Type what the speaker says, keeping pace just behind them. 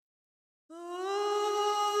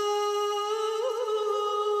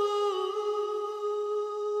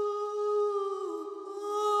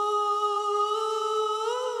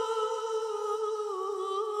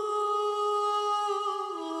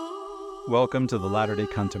Welcome to the Latter-day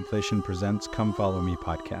Contemplation Presents Come Follow Me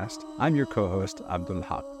podcast. I'm your co-host, Abdul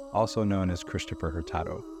Haq, also known as Christopher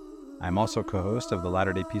Hurtado. I'm also co-host of the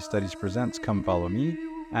Latter-day Peace Studies Presents Come Follow Me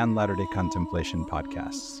and Latter-day Contemplation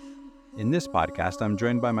podcasts. In this podcast, I'm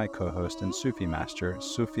joined by my co-host and Sufi master,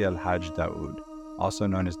 Sufi Al-Hajj Dawood, also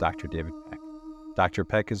known as Dr. David Peck. Dr.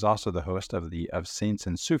 Peck is also the host of the Of Saints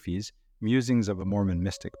and Sufis, Musings of a Mormon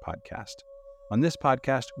Mystic podcast. On this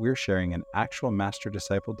podcast, we're sharing an actual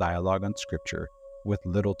master-disciple dialogue on scripture with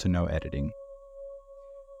little to no editing.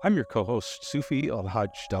 I'm your co-host, Sufi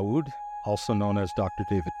Al-Hajj Dawood, also known as Dr.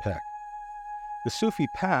 David Peck. The Sufi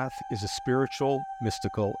path is a spiritual,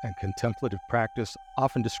 mystical, and contemplative practice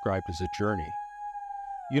often described as a journey.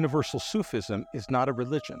 Universal Sufism is not a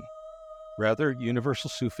religion. Rather,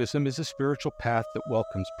 Universal Sufism is a spiritual path that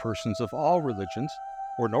welcomes persons of all religions,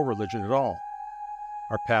 or no religion at all.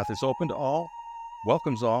 Our path is open to all,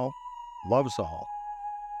 welcomes all, loves all.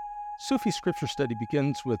 Sufi scripture study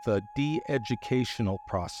begins with a de-educational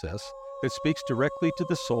process that speaks directly to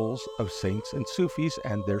the souls of saints and Sufis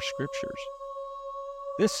and their scriptures.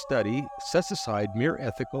 This study sets aside mere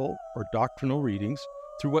ethical or doctrinal readings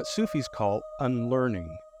through what Sufis call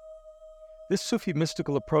unlearning. This Sufi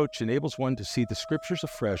mystical approach enables one to see the scriptures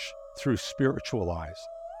afresh through spiritual eyes.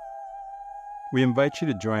 We invite you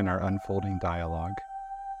to join our unfolding dialogue.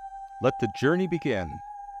 Let the journey begin.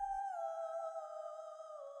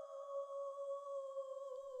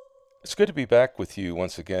 It's good to be back with you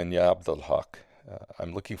once again, Ya Abdul Haq.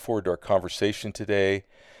 I'm looking forward to our conversation today.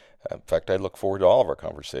 In fact, I look forward to all of our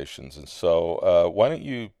conversations. And so why don't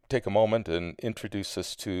you take a moment and introduce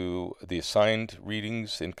us to the assigned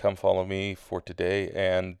readings in Come Follow Me for today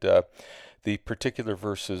and the particular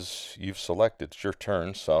verses you've selected. It's your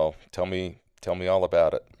turn, so tell me all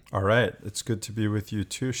about it. All right. It's good to be with you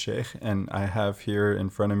too, Sheikh. And I have here in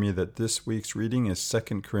front of me that this week's reading is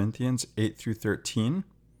 2 Corinthians 8 through 13.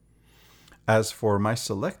 As for my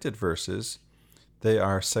selected verses, they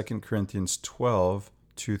are 2 Corinthians 12,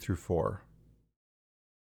 2 through 4.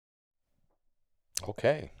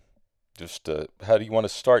 Okay. Just how do you want to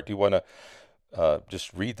start? Do you want to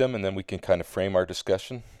just read them and then we can kind of frame our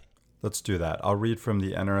discussion? Let's do that. I'll read from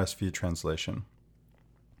the NRSV translation.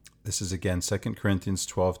 This is again 2 Corinthians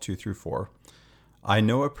 12, 2 through 4. I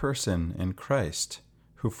know a person in Christ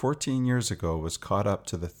who 14 years ago was caught up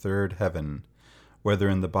to the third heaven, whether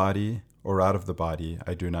in the body or out of the body,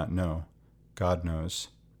 I do not know. God knows.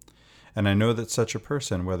 And I know that such a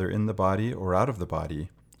person, whether in the body or out of the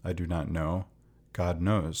body, I do not know. God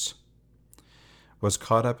knows. Was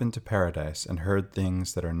caught up into paradise and heard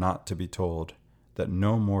things that are not to be told, that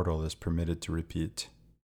no mortal is permitted to repeat.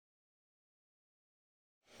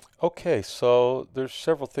 Okay, so there's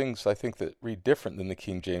several things I think that read different than the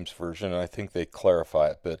King James Version, and I think they clarify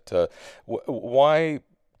it. But why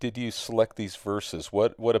did you select these verses?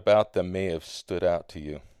 What about them may have stood out to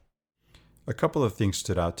you? A couple of things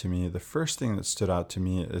stood out to me. The first thing that stood out to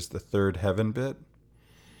me is the third heaven bit.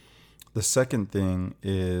 The second thing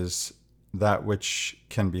is that which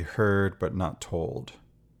can be heard but not told.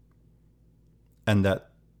 And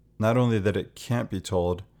that not only that it can't be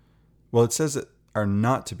told, well, it says it are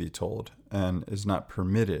not to be told and is not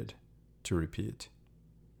permitted to repeat,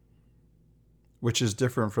 which is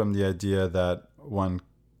different from the idea that one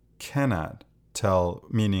cannot tell,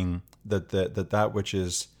 meaning that that which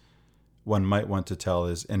is one might want to tell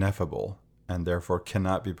is ineffable and therefore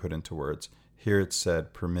cannot be put into words. Here it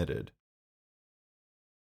said permitted.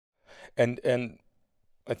 And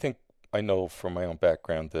I think I know from my own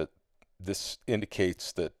background that this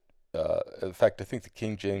indicates that in fact, I think the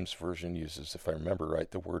King James Version uses, if I remember right,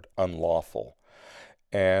 the word unlawful.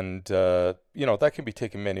 And, that can be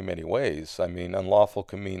taken many, many ways. I mean, unlawful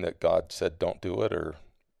can mean that God said don't do it or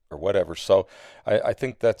whatever. So I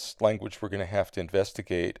think that's language we're going to have to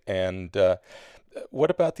investigate. And what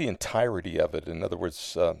about the entirety of it? In other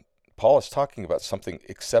words, Paul is talking about something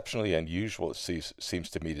exceptionally unusual, it seems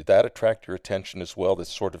to me. Did that attract your attention as well, this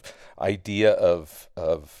sort of idea of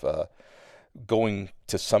going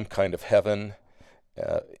to some kind of heaven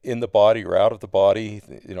in the body or out of the body?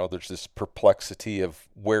 There's this perplexity of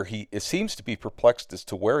where it seems to be perplexed as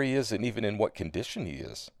to where he is and even in what condition he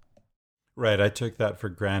is. Right. I took that for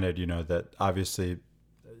granted, that obviously,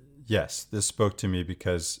 yes, this spoke to me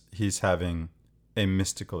because he's having a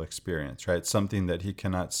mystical experience, right? Something that he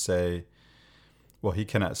cannot say. Well, he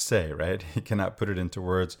cannot say, right? He cannot put it into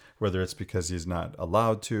words, whether it's because he's not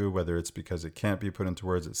allowed to, whether it's because it can't be put into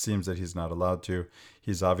words. It seems that he's not allowed to.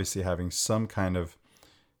 He's obviously having some kind of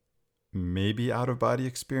maybe out-of-body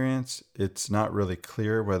experience. It's not really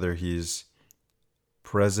clear whether he's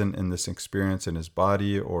present in this experience in his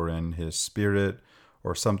body or in his spirit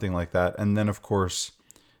or something like that. And then, of course,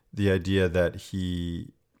 the idea that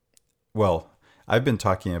I've been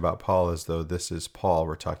talking about Paul as though this is Paul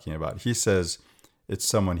we're talking about. He says it's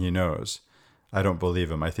someone he knows. I don't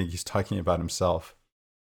believe him. I think he's talking about himself.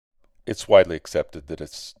 It's widely accepted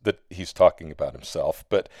that he's talking about himself,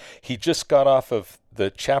 but he just got off of the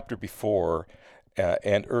chapter before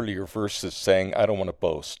and earlier verses saying, "I don't want to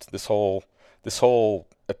boast." This whole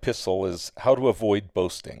epistle is how to avoid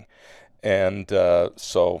boasting, and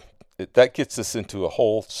that gets us into a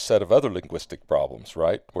whole set of other linguistic problems,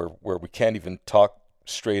 right? Where we can't even talk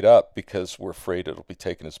straight up because we're afraid it'll be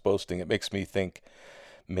taken as boasting. It makes me think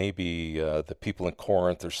maybe the people in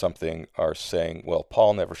Corinth or something are saying, well,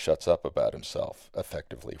 Paul never shuts up about himself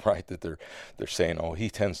effectively, right? That they're saying, oh, he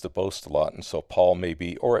tends to boast a lot, and so Paul may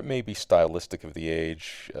be, or it may be stylistic of the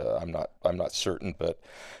age. I'm not certain, but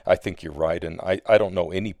I think you're right, and I don't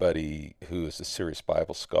know anybody who is a serious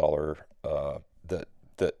Bible scholar that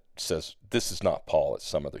says this is not Paul, it's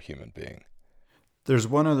some other human being. There's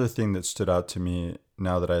one other thing that stood out to me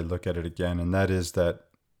now that I look at it again, and that is that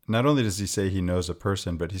not only does he say he knows a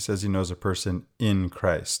person, but he says he knows a person in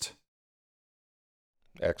Christ.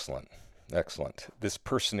 Excellent. This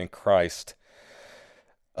person in Christ,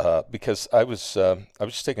 because I was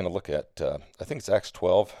just taking a look at, I think it's Acts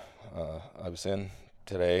 12. I was in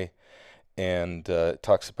today, and it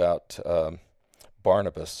talks about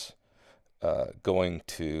Barnabas going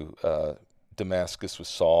to Damascus with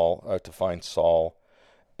Saul to find Saul,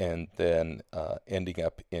 and then ending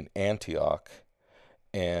up in Antioch.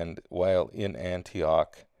 And while in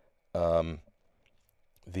Antioch, he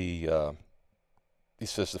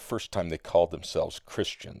says the first time they called themselves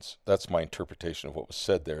Christians. That's my interpretation of what was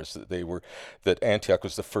said there, is that Antioch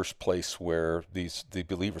was the first place where the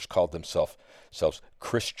believers called themselves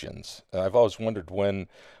Christians. And I've always wondered when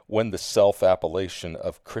the self-appellation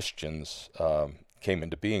of Christians came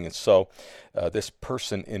into being. And so this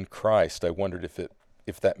person in Christ, I wondered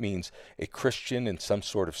if that means a Christian in some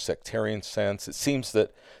sort of sectarian sense. It seems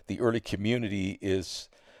that the early community is,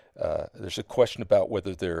 there's a question about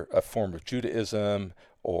whether they're a form of Judaism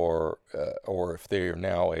or if they are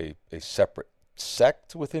now a separate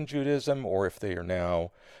sect within Judaism, or if they are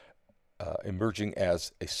now emerging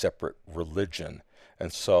as a separate religion.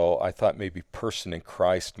 And so I thought maybe person in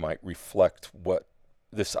Christ might reflect what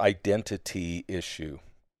this identity issue.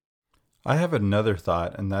 I have another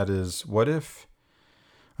thought, and that is, what if,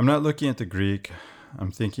 I'm not looking at the Greek,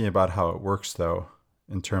 I'm thinking about how it works, though,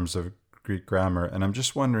 in terms of Greek grammar, and I'm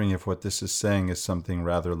just wondering if what this is saying is something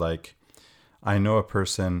rather like, I know a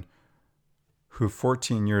person who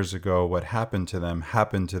 14 years ago, what happened to them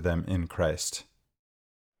in Christ.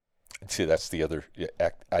 See, that's the other,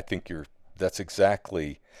 I think that's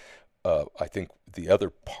exactly, I think the other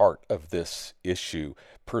part of this issue,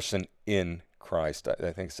 person in Christ.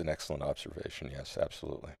 I think it's an excellent observation. Yes,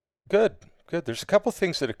 absolutely. Good. There's a couple of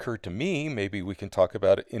things that occurred to me. Maybe we can talk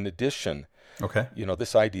about it in addition. Okay.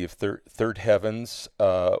 This idea of third heavens.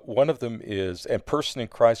 One of them is, and person in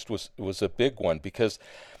Christ was a big one, because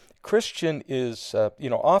Christian is,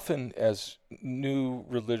 often as new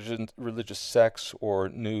religious sects or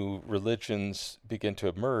new religions begin to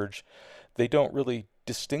emerge, they don't really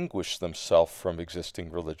distinguish themselves from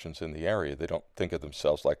existing religions in the area. They don't think of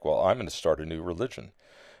themselves like, well, I'm going to start a new religion.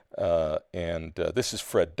 And this is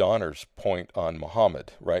Fred Donner's point on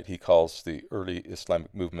Muhammad, right? He calls the early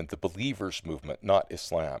Islamic movement the believers' movement, not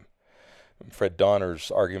Islam. Fred Donner's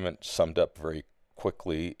argument, summed up very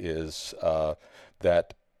quickly, is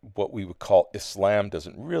that what we would call Islam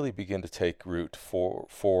doesn't really begin to take root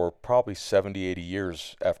for probably 70, 80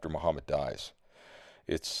 years after Muhammad dies.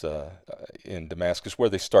 It's in Damascus where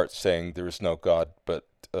they start saying there is no God but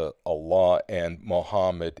Allah, and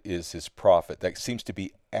Muhammad is his prophet. That seems to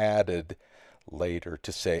be added later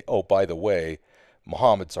to say, oh, by the way,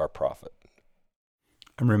 Muhammad's our prophet.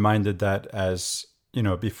 I'm reminded that as,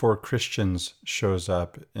 before Christians shows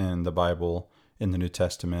up in the Bible, in the New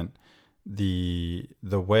Testament, the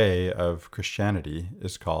way of Christianity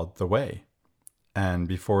is called the way. And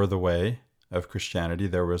before the way of Christianity,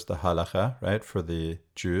 there was the halakha, right, for the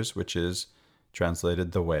Jews, which is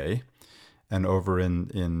translated the way. And over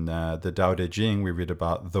in the Tao Te Ching, we read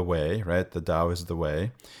about the way, right? The Tao is the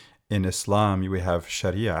way. In Islam, we have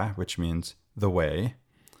Sharia, which means the way.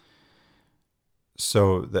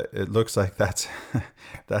 So it looks like that's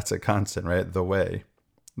a constant, right? The way.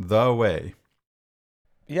 The way.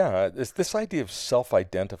 Yeah, it's this idea of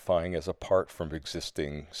self-identifying as apart from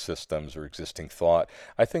existing systems or existing thought.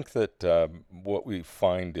 I think that what we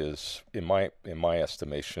find is, in my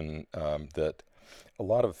estimation, that a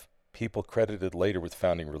lot of people credited later with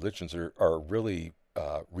founding religions are really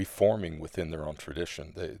reforming within their own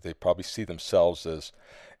tradition. They probably see themselves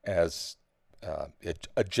as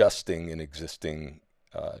adjusting an existing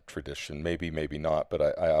tradition. Maybe not, but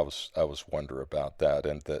I always wonder about that,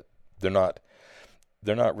 and that they're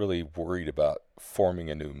not really worried about forming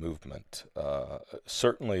a new movement.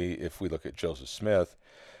 Certainly, if we look at Joseph Smith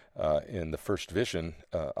in the first vision,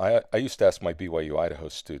 I used to ask my BYU Idaho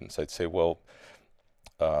students, I'd say, well,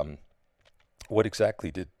 what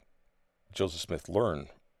exactly did Joseph Smith learn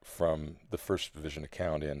from the first vision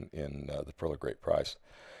account in the Pearl of Great Price?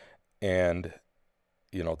 And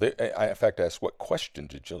I in fact asked, what question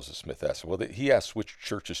did Joseph Smith ask? Well, he asked which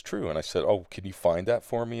church is true, and I said, oh, can you find that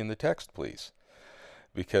for me in the text, please?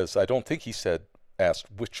 Because I don't think he asked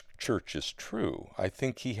which church is true. I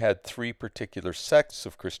think he had three particular sects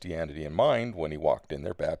of Christianity in mind when he walked in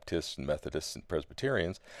there: Baptists and Methodists and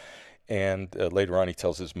Presbyterians. And later on, he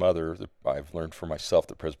tells his mother that I've learned for myself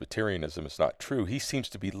that Presbyterianism is not true. He seems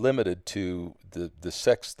to be limited to the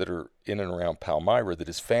sects that are in and around Palmyra that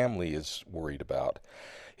his family is worried about.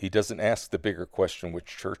 He doesn't ask the bigger question,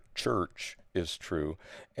 which church is true.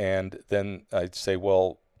 And then I'd say,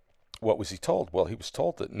 well, what was he told? Well, he was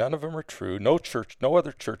told that none of them are true. No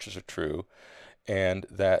other churches are true. And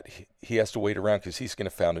that he has to wait around because he's going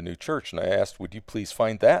to found a new church. And I asked, would you please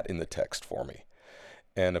find that in the text for me?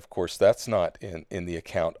 And of course, that's not in the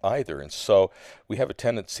account either. And so we have a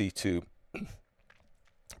tendency to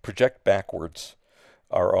project backwards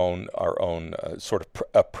our own sort of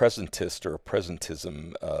a presentist or a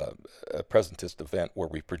presentist event where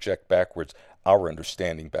we project backwards our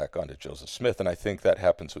understanding back onto Joseph Smith. And I think that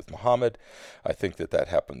happens with Muhammad. I think that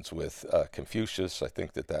happens with Confucius. I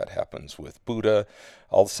think that happens with Buddha.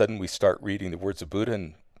 All of a sudden we start reading the words of Buddha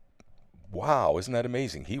and wow, isn't that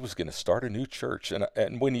amazing? He was going to start a new church.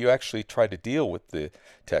 And when you actually try to deal with the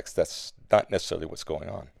text, that's not necessarily what's going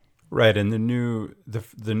on. Right, and the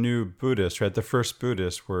new Buddhists, right? The first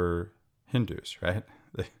Buddhists were Hindus, right?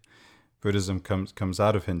 Buddhism comes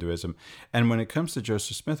out of Hinduism. And when it comes to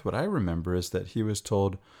Joseph Smith, what I remember is that he was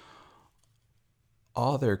told,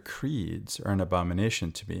 all their creeds are an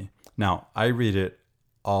abomination to me. Now, I read it,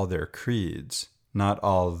 all their creeds, not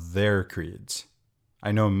all their creeds.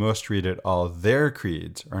 I know most read it, all their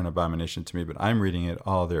creeds are an abomination to me, but I'm reading it,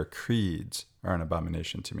 all their creeds are an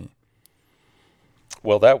abomination to me.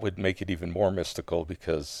 Well, that would make it even more mystical,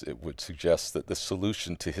 because it would suggest that the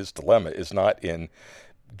solution to his dilemma is not in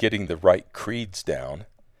getting the right creeds down.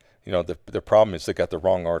 The problem is they got the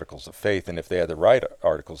wrong articles of faith, and if they had the right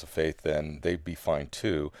articles of faith, then they'd be fine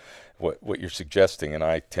too. What you're suggesting, and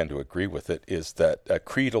I tend to agree with it, is that a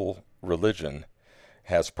creedal religion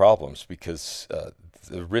has problems, because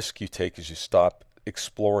the risk you take is you stop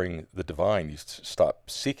exploring the divine. You stop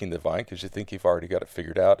seeking the divine because you think you've already got it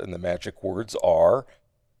figured out, and the magic words are...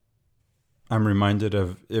 I'm reminded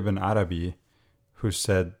of Ibn Arabi, who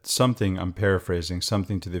said something, I'm paraphrasing,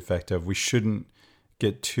 something to the effect of, we shouldn't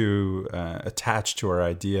get too attached to our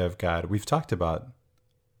idea of God. We've talked about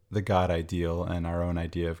the God ideal and our own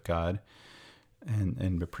idea of God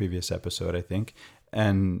in the previous episode, I think.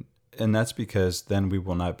 And that's because then we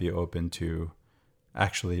will not be open to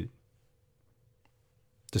actually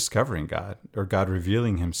discovering God, or God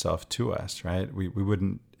revealing himself to us, right?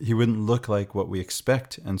 He wouldn't look like what we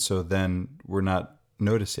expect, and so then we're not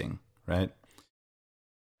noticing, right?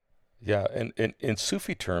 Yeah, and in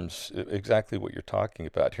Sufi terms, exactly what you're talking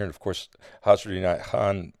about here. And of course, Hazrat Inayat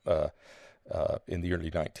Khan in the early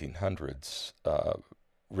 1900s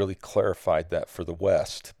really clarified that for the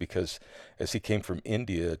West, because as he came from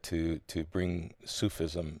India to bring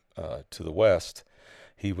Sufism to the West,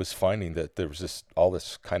 he was finding that there was all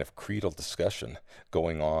this kind of creedal discussion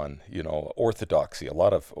going on, orthodoxy, a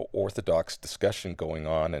lot of orthodox discussion going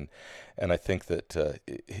on, and I think that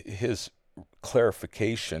his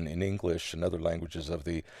clarification in English and other languages of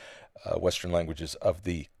the Western languages of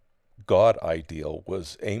the God ideal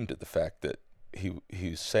was aimed at the fact that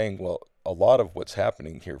he's saying, well, a lot of what's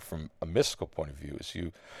happening here from a mystical point of view is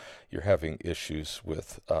you're having issues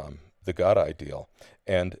with the God ideal,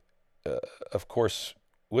 and of course,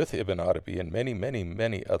 with Ibn Arabi and many, many,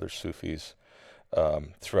 many other Sufis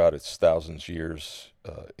throughout its thousands years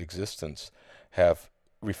existence have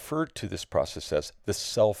referred to this process as the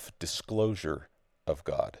self-disclosure of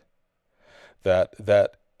God. That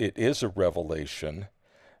it is a revelation,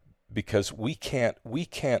 because we can't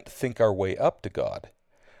think our way up to God.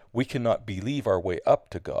 We cannot believe our way up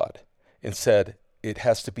to God. Instead, it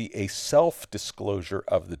has to be a self-disclosure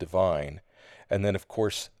of the divine. And then, of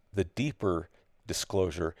course, the deeper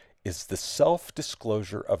disclosure is the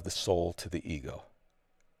self-disclosure of the soul to the ego.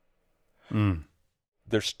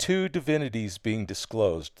 there's two divinities being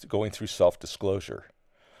disclosed, going through self-disclosure: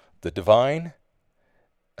 the divine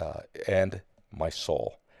and my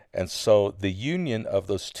soul. And so the union of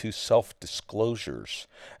those two self-disclosures,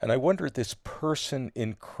 and I wonder, this person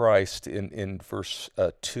in Christ in verse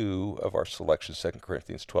 2 of our selection, 2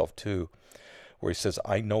 Corinthians 12:2, where he says,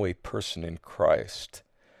 I know a person in Christ.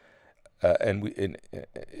 And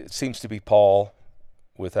it seems to be Paul,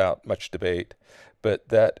 without much debate, but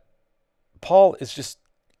that Paul is just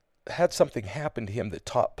had something happen to him that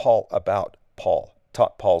taught Paul about Paul,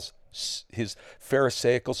 taught Paul's his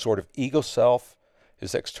pharisaical sort of ego self,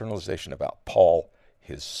 his externalization about Paul,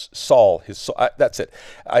 his Saul, that's it.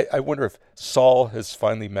 I wonder if Saul has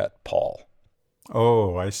finally met Paul.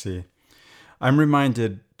 Oh, I see. I'm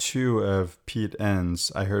reminded too of Pete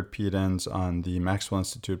Enns. I heard Pete Enns on the Maxwell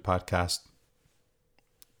Institute podcast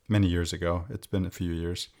many years ago. It's been a few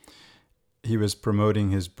years. He was promoting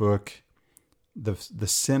his book, The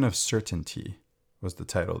Sin of Certainty was the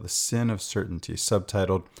title. The Sin of Certainty,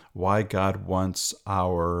 subtitled, Why God Wants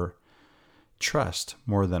Our Trust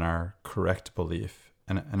More Than Our Correct Belief.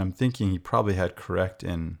 And I'm thinking he probably had correct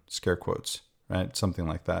in scare quotes, right? Something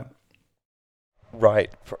like that.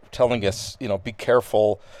 Right, telling us, be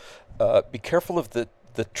careful of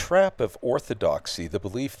the trap of orthodoxy, the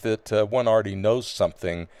belief that one already knows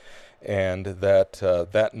something, and that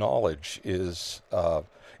that knowledge is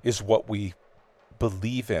what we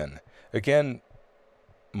believe in. Again,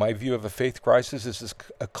 my view of a faith crisis is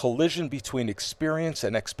a collision between experience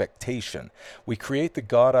and expectation. We create the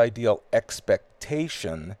God ideal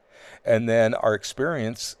expectation, and then our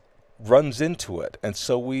experience runs into it. And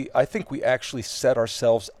so I think we actually set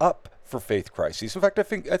ourselves up for faith crises. In fact, I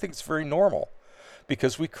think it's very normal,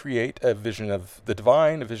 because we create a vision of the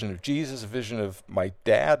divine, a vision of Jesus, a vision of my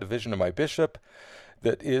dad, a vision of my bishop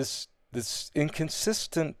that's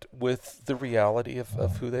inconsistent with the reality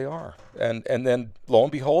of who they are. And then, lo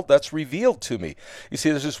and behold, that's revealed to me. You see,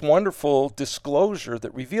 there's this wonderful disclosure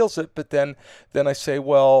that reveals it, but then I say,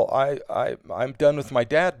 well, I'm done with my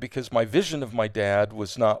dad because my vision of my dad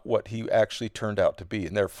was not what he actually turned out to be,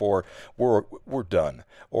 and therefore we're done.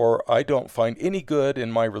 Or I don't find any good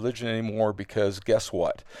in my religion anymore because guess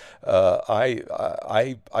what?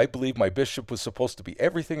 I believe my bishop was supposed to be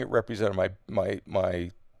everything it represented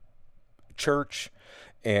my church,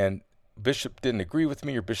 and bishop didn't agree with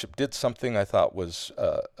me, or bishop did something I thought was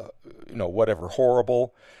whatever,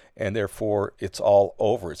 horrible, and therefore it's all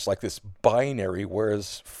over. It's like this binary,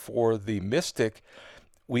 whereas for the mystic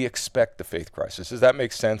we expect the faith crisis. Does that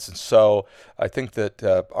make sense? And so I think that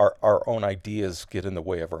our own ideas get in the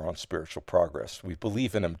way of our own spiritual progress. We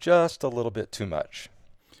believe in them just a little bit too much.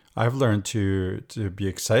 I've learned to be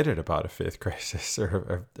excited about a faith crisis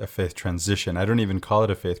or a faith transition. I don't even call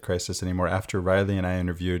it a faith crisis anymore. After Riley and I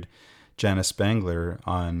interviewed Janice Spangler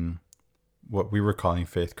on what we were calling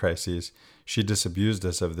faith crises, she disabused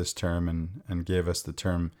us of this term and gave us the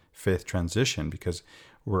term faith transition, because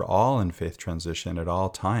we're all in faith transition at all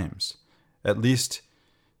times. At least,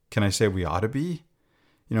 can I say we ought to be?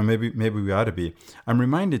 Maybe we ought to be. I'm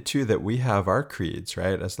reminded too that we have our creeds,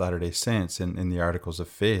 right, as Latter-day Saints in the Articles of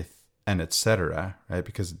Faith and etc., right?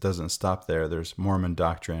 Because it doesn't stop there. There's Mormon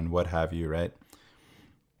doctrine, what have you, right?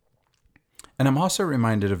 And I'm also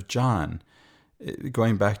reminded of John,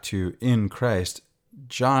 going back to in Christ.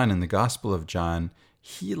 John, in the Gospel of John,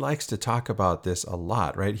 he likes to talk about this a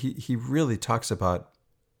lot, right? He really talks about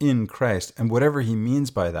in Christ, and whatever he means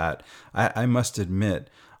by that, I must admit,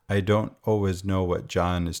 I don't always know what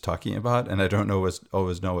John is talking about, and I don't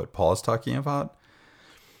always know what Paul is talking about,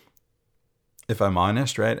 if I'm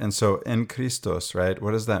honest, right? And so, in Christos, right?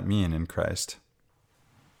 What does that mean, in Christ?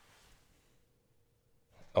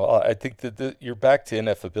 Well, I think that you're back to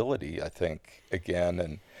ineffability, I think,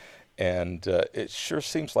 again, and it sure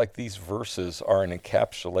seems like these verses are an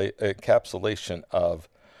encapsulation of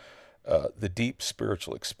the deep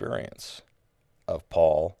spiritual experience of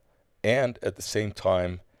Paul, and at the same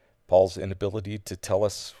time, Paul's inability to tell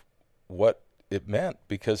us what it meant,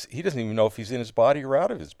 because he doesn't even know if he's in his body or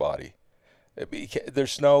out of his body.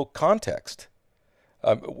 There's no context.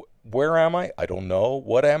 Where am I? I don't know.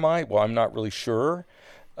 What am I? Well, I'm not really sure,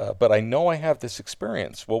 but I know I have this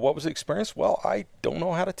experience. Well, what was the experience? Well, I don't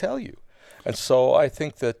know how to tell you. And so I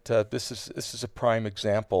think that this is a prime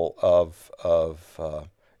example of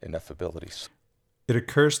ineffability. It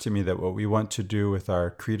occurs to me that what we want to do with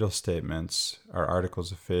our creedal statements, our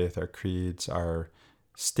articles of faith, our creeds, our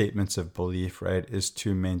statements of belief, right, is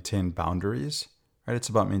to maintain boundaries, right? It's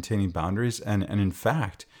about maintaining boundaries. And in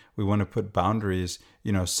fact, we want to put boundaries,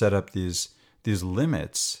 set up these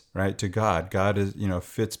limits, right, to God. God is,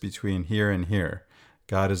 fits between here and here.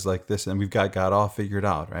 God is like this, and we've got God all figured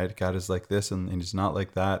out, right? God is like this, and he's not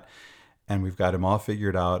like that, and we've got him all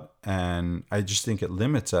figured out. And I just think it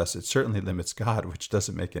limits us. It certainly limits God, which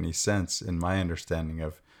doesn't make any sense in my understanding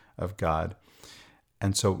of God.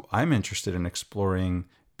 And so I'm interested in exploring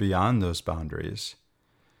beyond those boundaries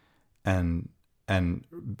and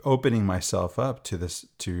opening myself up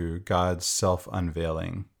to God's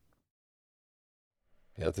self-unveiling.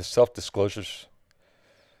 Yeah, the self-disclosure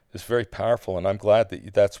is very powerful, and I'm glad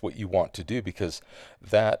that that's what you want to do, because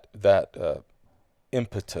that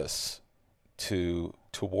impetus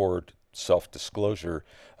toward self-disclosure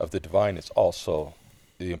of the divine is also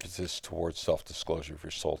the impetus towards self-disclosure of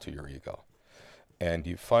your soul to your ego. And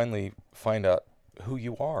you finally find out who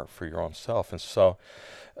you are for your own self. And so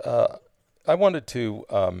I wanted to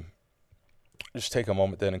just take a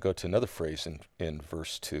moment then and go to another phrase in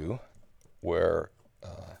verse 2 where,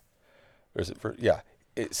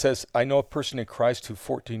 it says, I know a person in Christ who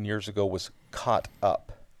 14 years ago was caught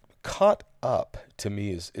up. Caught up to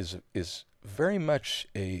me is very much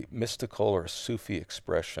a mystical or a Sufi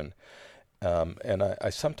expression. And I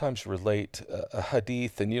sometimes relate a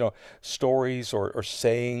hadith, and stories or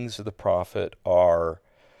sayings of the Prophet are,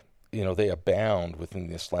 they abound within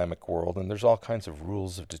the Islamic world, and there's all kinds of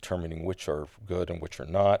rules of determining which are good and which are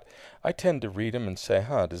not. I tend to read them and say,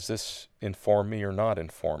 does this inform me or not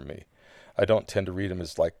inform me? I don't tend to read them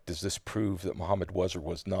as like, does this prove that Muhammad was or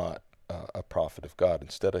was not a prophet of God?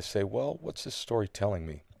 Instead, I say, well, what's this story telling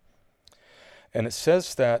me? And it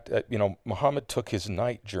says that, Muhammad took his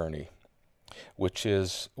night journey, which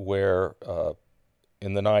is where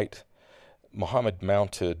in the night Muhammad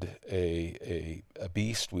mounted a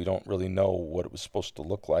beast. We don't really know what it was supposed to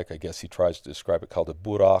look like. I guess he tries to describe it, called a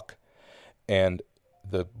burak. And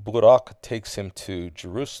the burak takes him to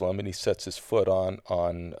Jerusalem, and he sets his foot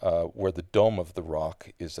on where the dome of the rock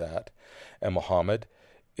is at. And Muhammad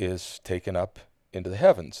is taken up into the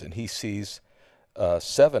heavens, and he sees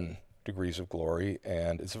 7 degrees of glory,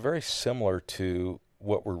 and it's very similar to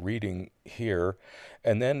what we're reading here.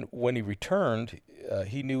 And then when he returned,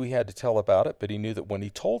 he knew he had to tell about it, but he knew that when he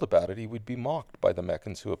told about it, he would be mocked by the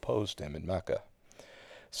Meccans who opposed him in Mecca.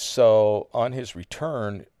 So on his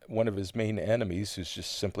return, one of his main enemies, who's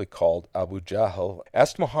just simply called Abu Jahl,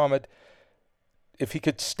 asked Muhammad if he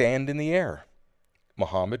could stand in the air.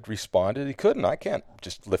 Muhammad responded he couldn't. I can't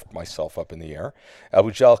just lift myself up in the air. Abu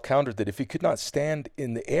Jahl countered that if he could not stand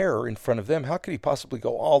in the air in front of them, how could he possibly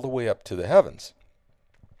go all the way up to the heavens?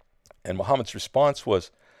 And Muhammad's response was,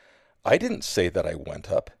 I didn't say that I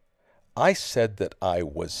went up. I said that I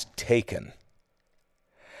was taken.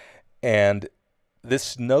 And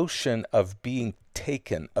this notion of being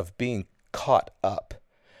taken, of being caught up,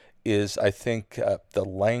 is, I think, the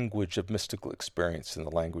language of mystical experience and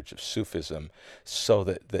the language of Sufism, so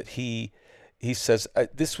that he says,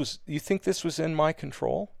 you think this was in my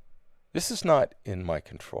control? This is not in my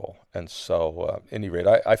control. And so, at any rate,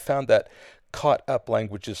 I found that caught up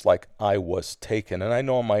language is like I was taken. And I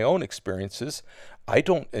know in my own experiences, I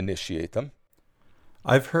don't initiate them.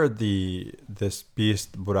 I've heard this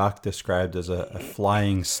beast Burak described as a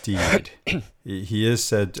flying steed. He is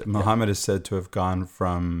said, Muhammad is said to have gone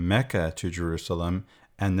from Mecca to Jerusalem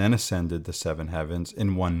and then ascended the 7 heavens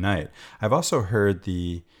in one night. I've also heard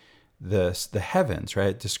the heavens,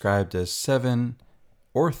 right, described as 7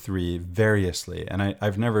 or 3 variously. And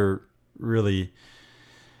I've never really,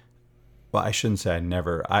 well, I shouldn't say I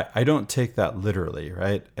never. I don't take that literally,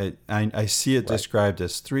 right? I see it described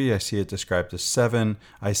as 3. I see it described as 7.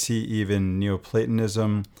 I see even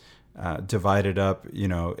Neoplatonism divided up,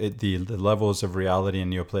 the levels of reality in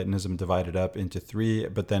Neoplatonism divided up into 3,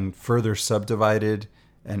 but then further subdivided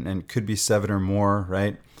and could be 7 or more,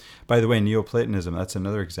 right? By the way, Neoplatonism, that's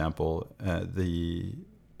another example. The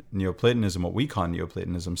Neoplatonism, what we call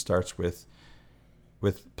Neoplatonism, starts with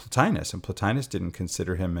Plotinus, and Plotinus didn't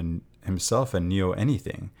consider himself a neo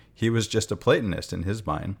anything. He was just a Platonist in his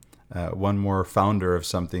mind, one more founder of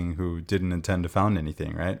something who didn't intend to found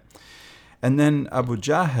anything, right? And then Abu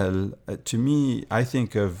Jahl, to me, I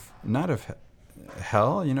think of not of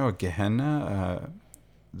hell, Gehenna,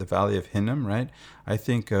 the valley of Hinnom, right? I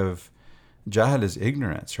think of Jahl as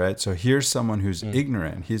ignorance, right? So here's someone who's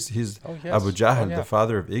ignorant. He's Abu Jahl, the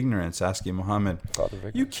father of ignorance, asking Muhammad,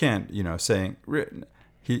 you can't, saying,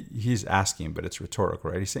 he's asking, but it's rhetorical,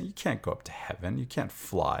 right? He's saying, you can't go up to heaven. You can't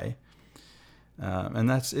fly. And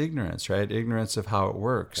that's ignorance, right? Ignorance of how it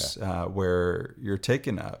works, where you're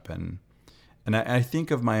taken up. And I think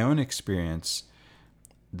of my own experience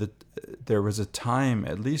that there was a time,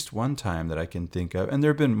 at least one time that I can think of, and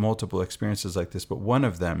there have been multiple experiences like this, but one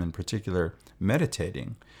of them in particular,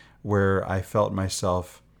 meditating, where I felt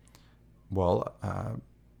myself well,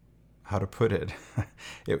 how to put it?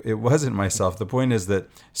 It wasn't myself. The point is that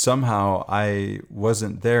somehow I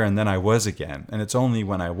wasn't there and then I was again. And it's only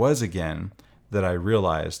when I was again that I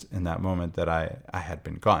realized in that moment that I had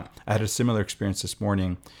been gone. I had a similar experience this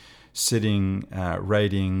morning sitting,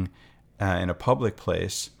 writing in a public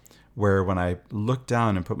place where when I looked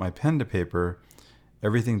down and put my pen to paper,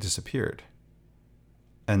 everything disappeared.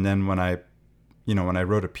 And then when I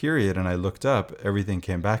wrote a period and I looked up, everything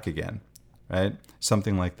came back again, right?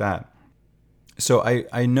 Something like that. So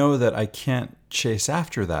I know that I can't chase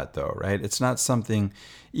after that though, right? It's not something,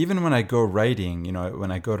 even when I go writing,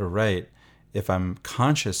 when I go to write, if I'm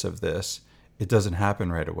conscious of this, it doesn't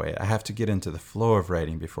happen right away. I have to get into the flow of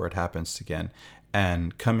writing before it happens again.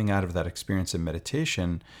 And coming out of that experience in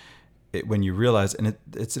meditation, when you realize, and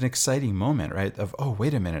it's an exciting moment, right? Of, oh,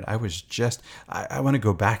 wait a minute, I want to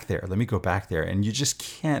go back there. Let me go back there. And you just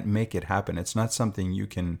can't make it happen. It's not something you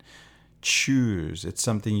can choose. It's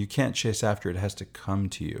something you can't chase after. It has to come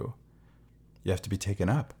to you. You have to be taken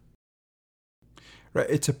up. Right?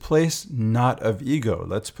 It's a place not of ego.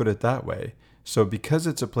 Let's put it that way. So because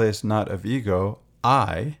it's a place not of ego,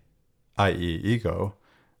 I, i.e. ego,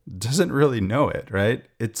 doesn't really know it, right?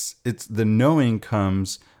 It's the knowing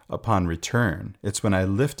comes upon return. It's when I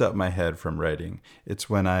lift up my head from writing. It's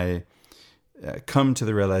when I come to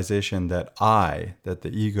the realization that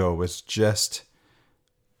the ego was just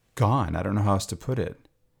gone. I don't know how else to put it.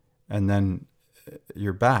 And then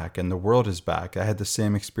you're back and the world is back. I had the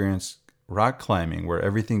same experience rock climbing where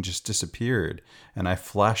everything just disappeared and I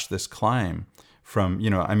flashed this climb from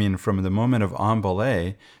the moment of en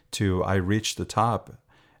belay to I reached the top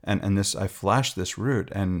and I flashed this route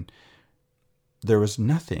and there was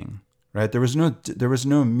nothing, right? There was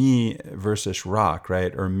no me versus rock,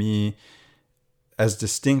 right? Or me as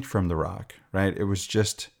distinct from the rock, right? It was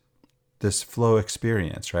just this flow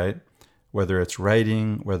experience, right? Whether it's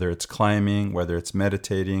writing, whether it's climbing, whether it's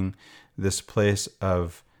meditating, this place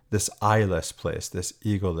of this I-less place, this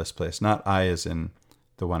egoless place, not I as in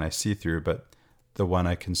the one I see through, but the one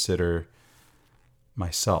I consider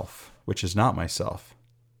myself, which is not myself.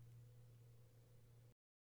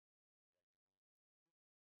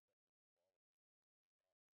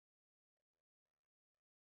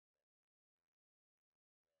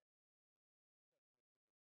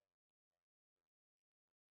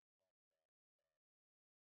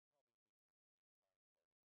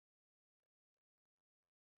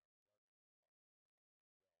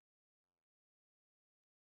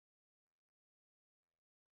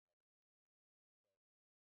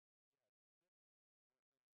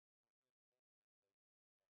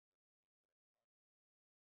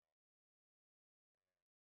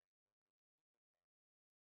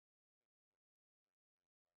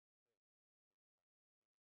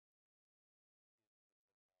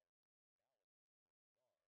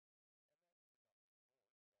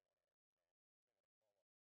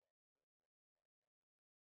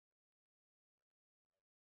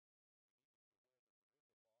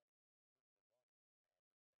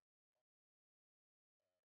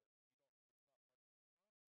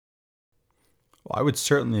 Well, I would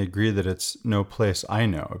certainly agree that it's no place I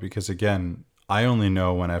know because, again, I only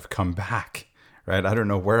know when I've come back, right? I don't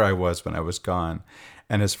know where I was when I was gone.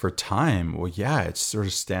 And as for time, well, yeah, it sort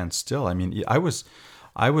of stands still. I mean, I was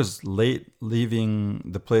late leaving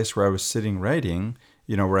the place where I was sitting writing,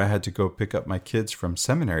 where I had to go pick up my kids from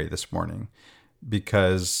seminary this morning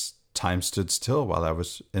because time stood still while I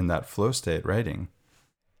was in that flow state writing.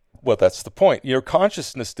 Well, that's the point. Your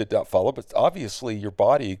consciousness did not follow, but obviously your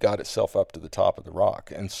body got itself up to the top of the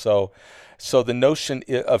rock. And so the notion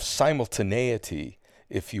of simultaneity,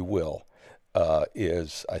 if you will,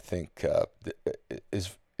 is, I think,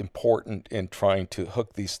 is important in trying to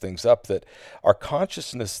hook these things up, that our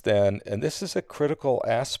consciousness then, and this is a critical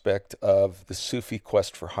aspect of the Sufi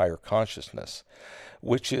quest for higher consciousness,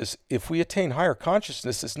 which is if we attain higher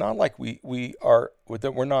consciousness, it's not like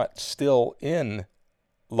that we're not still in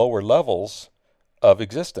lower levels of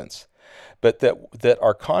existence, but that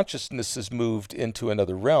our consciousness is moved into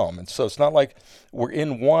another realm. And so it's not like we're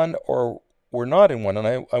in one or we're not in one.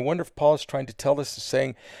 And I wonder if Paul is trying to tell us,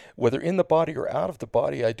 saying, whether in the body or out of the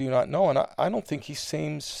body, I do not know. And I don't think he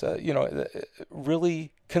seems,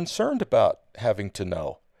 really concerned about having to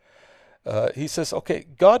know. He says, okay,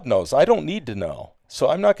 God knows. I don't need to know. So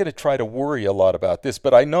I'm not going to try to worry a lot about this,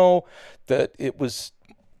 but I know that it was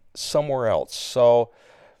somewhere else. So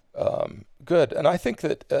good. And I think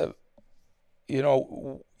that,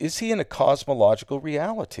 is he in a cosmological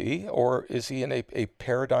reality, or is he in a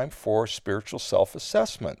paradigm for spiritual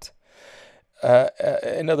self-assessment?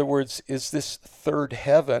 In other words, is this third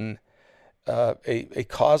heaven a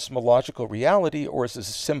cosmological reality, or is this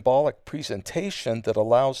a symbolic presentation that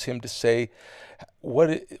allows him to say,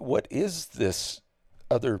 what is this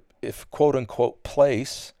other, if quote unquote,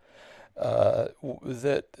 place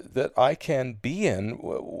that I can be in?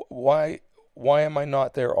 Why am I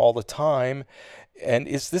not there all the time? And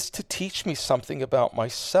is this to teach me something about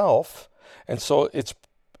myself? And so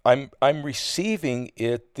I'm receiving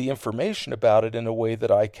the information about it in a way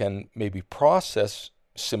that I can maybe process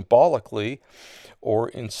symbolically or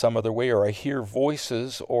in some other way, or I hear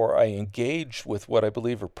voices, or I engage with what I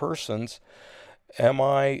believe are persons. Am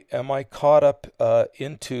I caught up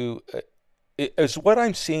into is what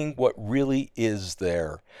I'm seeing what really is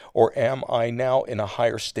there? Or am I now in a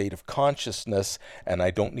higher state of consciousness and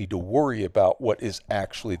I don't need to worry about what is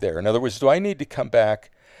actually there? In other words, do I need to come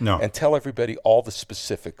back No, and tell everybody all the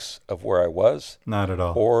specifics of where I was? not at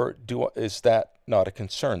all. Or is that not a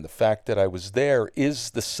concern? The fact that I was there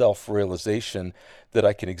is the self-realization that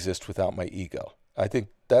I can exist without my ego. I think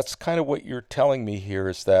that's kind of what you're telling me here,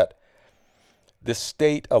 is that this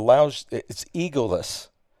state it's egoless.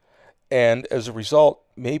 And as a result,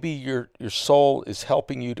 maybe your soul is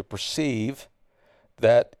helping you to perceive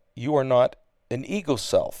that you are not an ego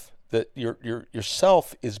self, that your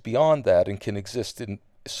self is beyond that and can exist in,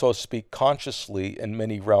 so to speak, consciously in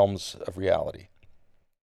many realms of reality.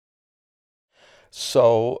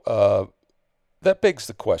 So that begs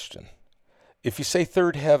the question. If you say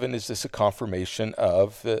third heaven, is this a confirmation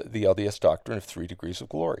of the LDS doctrine of 3 degrees of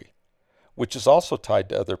glory, which is also tied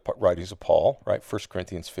to other writings of Paul, right? 1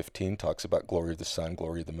 Corinthians 15 talks about glory of the sun,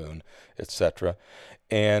 glory of the moon, etc.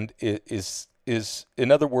 And it is, in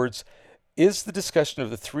other words, is the discussion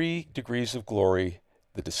of the 3 degrees of glory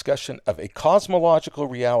the discussion of a cosmological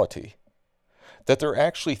reality, that there are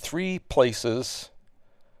actually 3 places,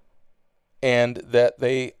 and that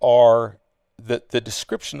they are, that the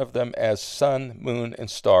description of them as sun, moon, and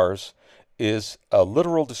stars is a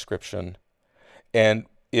literal description, and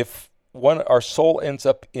if our soul ends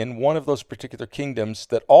up in one of those particular kingdoms,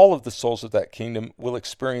 that all of the souls of that kingdom will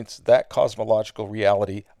experience that cosmological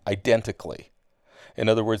reality identically. In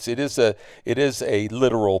other words, it is a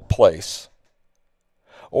literal place.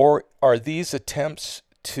 Or are these attempts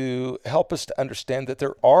to help us to understand that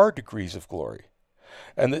there are degrees of glory,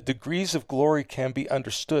 and that degrees of glory can be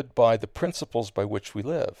understood by the principles by which we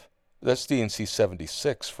live? That's D&C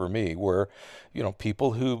 76 for me, where,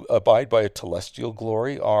 people who abide by a telestial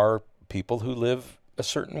glory are people who live a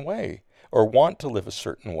certain way or want to live a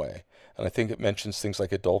certain way. And I think it mentions things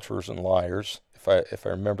like adulterers and liars, if I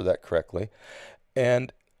remember that correctly.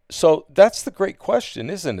 And so that's the great question,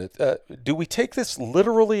 isn't it? Do we take this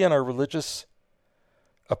literally in our religious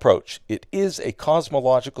approach? It is a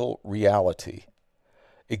cosmological reality,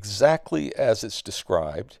 exactly as it's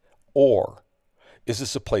described, or is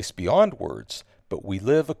this a place beyond words, but we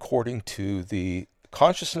live according to the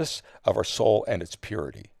consciousness of our soul and its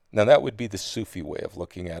purity? Now that would be the Sufi way of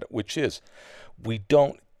looking at it, which is we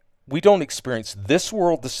don't experience this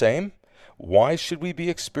world the same. Why should we be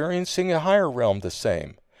experiencing a higher realm the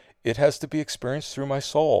same? It has to be experienced through my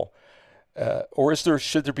soul. Or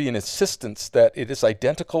should there be an insistence that it is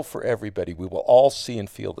identical for everybody? We will all see and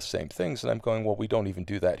feel the same things. And I'm going, well, we don't even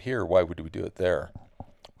do that here. Why would we do it there?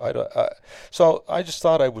 So I just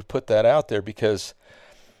thought I would put that out there, because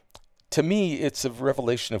to me, it's a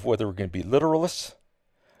revelation of whether we're going to be literalists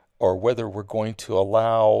or whether we're going to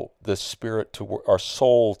allow the spirit our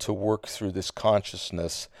soul to work through this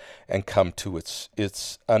consciousness and come to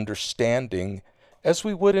its understanding as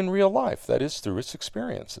we would in real life, that is, through its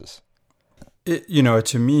experiences.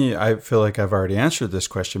 To me, I feel like I've already answered this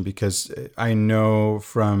question, because I know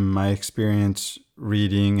from my experience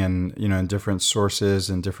reading and, in different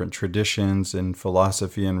sources and different traditions in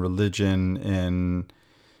philosophy and religion, in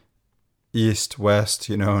East, West,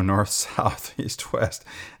 North, South, East, West,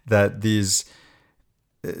 that these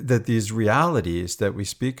realities that we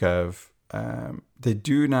speak of, they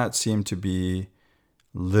do not seem to be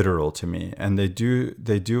literal to me. And they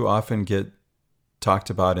do often get talked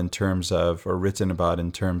about in terms of, or written about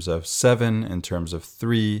in terms of 7, in terms of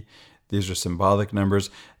 3. These are symbolic numbers.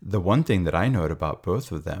 The one thing that I note about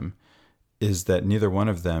both of them is that neither one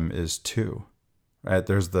of them is 2, right?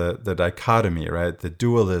 There's the dichotomy, right? The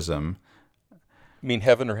dualism. You mean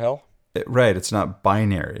heaven or hell? Right. It's not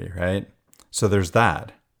binary, right? So there's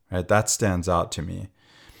that, right? That stands out to me.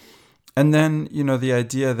 And then, the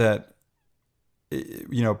idea that,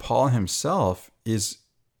 Paul himself is,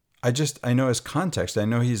 I know his context. I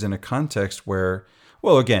know he's in a context where,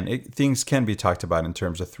 well, again, things can be talked about in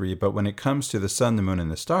terms of 3, but when it comes to the sun, the moon,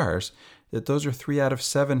 and the stars, that those are 3 out of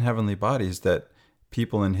 7 heavenly bodies that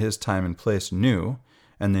people in his time and place knew.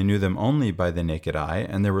 and they knew them only by the naked eye,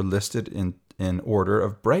 and they were listed in order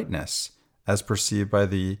of brightness, as perceived by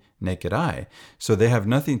the naked eye. So they have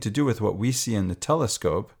nothing to do with what we see in the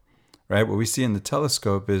telescope, right? What we see in the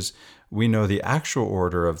telescope is we know the actual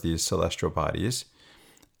order of these celestial bodies,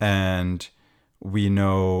 and we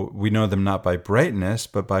know them not by brightness,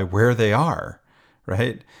 but by where they are,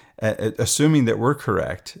 right? Assuming that we're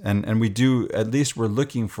correct, and we do, at least we're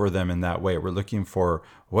looking for them in that way. We're looking for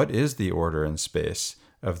what is the order in space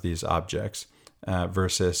of these objects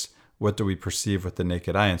versus what do we perceive with the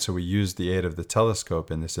naked eye. And so we use the aid of the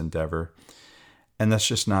telescope in this endeavor. And that's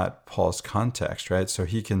just not Paul's context, right? So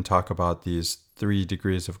he can talk about these 3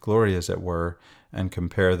 degrees of glory, as it were, and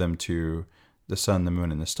compare them to the sun, the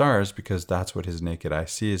moon, and the stars, because that's what his naked eye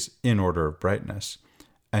sees in order of brightness.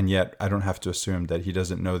 And yet I don't have to assume that he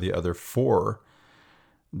doesn't know the other 4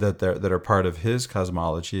 that are part of his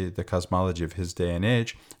cosmology, the cosmology of his day and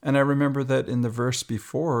age. And I remember that in the verse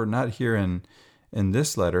before, not here in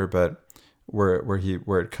this letter, but where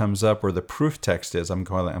it comes up, where the proof text is, I'm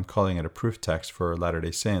calling it a proof text for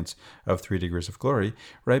Latter-day Saints of 3 degrees of glory.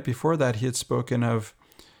 Right before that, he had spoken of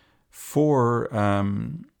 4,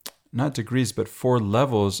 not degrees, but 4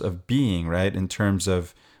 levels of being, right, in terms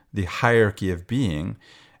of the hierarchy of being.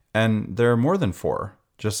 And there are more than 4,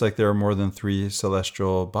 just like there are more than 3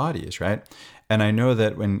 celestial bodies, right? And I know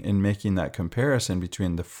that in making that comparison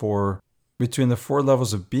between the 4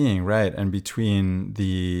 levels of being, right, and between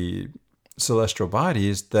the celestial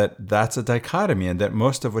bodies, that's a dichotomy, and that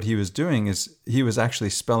most of what he was doing is he was actually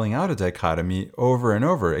spelling out a dichotomy over and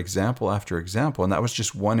over, example after example. And that was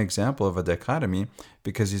just one example of a dichotomy,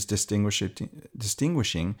 because he's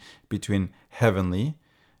distinguishing between heavenly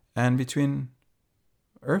and between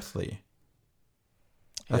earthly.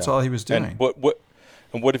 That's all he was doing.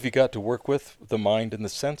 And what have you got to work with? The mind and the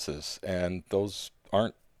senses, and those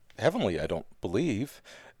aren't heavenly, I don't believe.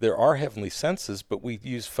 There are heavenly senses, but we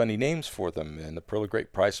use funny names for them. In the Pearl of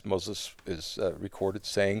Great Price, Moses is recorded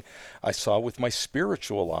saying, "I saw with my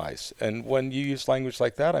spiritual eyes." And when you use language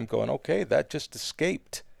like that, I'm going, okay, that just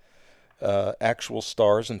escaped actual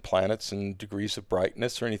stars and planets and degrees of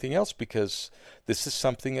brightness or anything else, because this is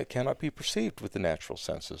something that cannot be perceived with the natural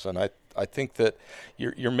senses. And I think that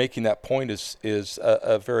you're making that point is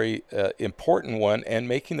a very important one, and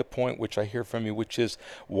making the point which I hear from you, which is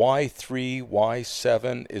why 3, why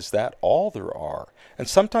 7? Is that all there are? And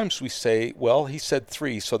sometimes we say, well, he said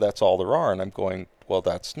 3, so that's all there are. And I'm going, well,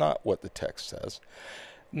 that's not what the text says.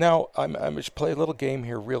 Now, I'm going to play a little game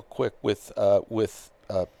here real quick with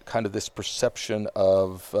kind of this perception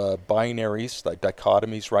of binaries, like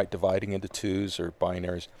dichotomies, right, dividing into 2s or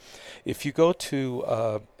binaries. If you go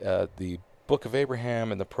to the Book of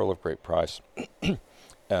Abraham and the Pearl of Great Price,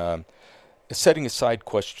 setting aside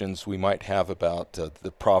questions we might have about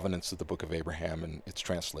the provenance of the Book of Abraham and its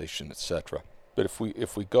translation, etc. But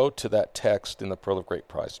if we go to that text in the Pearl of Great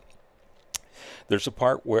Price, there's a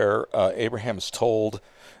part where Abraham is told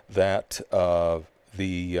that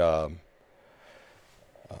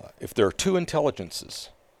if there are 2 intelligences,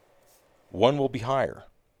 one will be higher,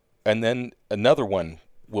 and then another one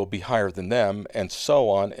will be higher than them, and so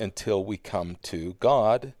on until we come to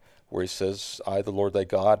God, where he says, "I, the Lord thy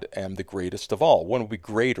God, am the greatest of all." One will be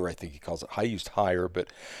greater, I think he calls it. I used higher,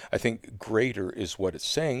 but I think greater is what it's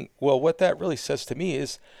saying. Well, what that really says to me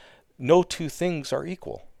is no 2 things are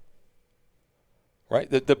equal. Right?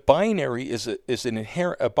 The binary is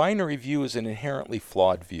a binary view is an inherently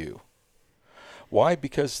flawed view. Why?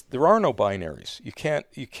 Because there are no binaries. You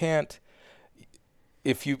can't.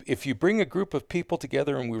 If you bring a group of people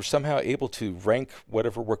together and we were somehow able to rank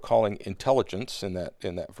whatever we're calling intelligence in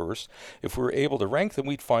that verse, if we were able to rank them,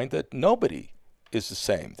 we'd find that nobody is the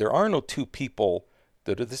same. There are no 2 people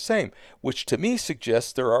that are the same, which to me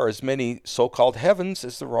suggests there are as many so-called heavens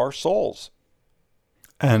as there are souls.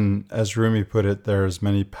 And as Rumi put it, there are as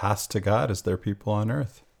many paths to God as there are people on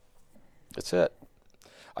earth. That's it.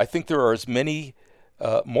 I think there are as many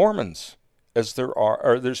Mormons as there are,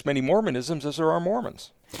 or there's many Mormonisms as there are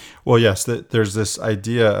Mormons. Well, yes, there's this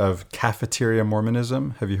idea of cafeteria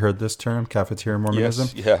Mormonism. Have you heard this term, cafeteria Mormonism?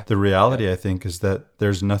 Yes, yeah. The reality, I think, is that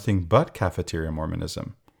there's nothing but cafeteria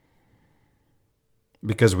Mormonism,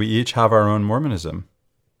 because we each have our own Mormonism.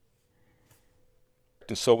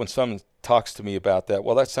 And so when someone talks to me about that,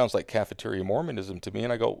 well, that sounds like cafeteria Mormonism to me,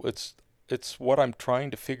 and I go, it's what I'm trying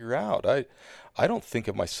to figure out. I don't think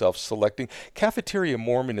of myself selecting. Cafeteria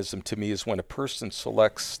Mormonism to me is when a person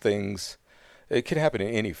selects things. It can happen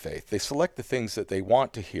in any faith. They select the things that they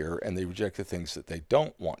want to hear, and they reject the things that they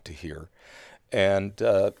don't want to hear. And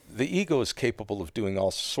the ego is capable of doing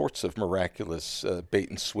all sorts of miraculous bait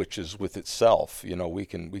and switches with itself. We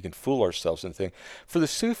can fool ourselves and think. For the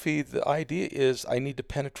Sufi, the idea is I need to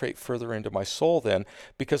penetrate further into my soul then,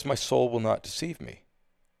 because my soul will not deceive me.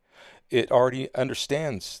 It already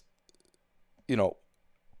understands,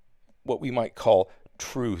 what we might call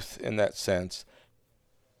truth in that sense.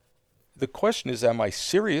 The question is, am I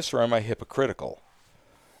serious or am I hypocritical?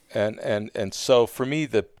 And so for me,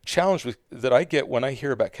 the challenge that I get when I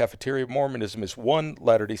hear about cafeteria Mormonism is one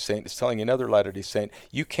Latter-day Saint is telling another Latter-day Saint,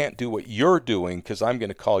 you can't do what you're doing because I'm going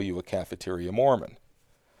to call you a cafeteria Mormon.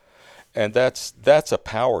 And that's a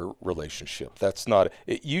power relationship. That's not,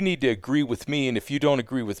 you need to agree with me, and if you don't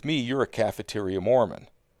agree with me, you're a cafeteria Mormon.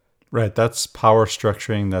 Right, that's power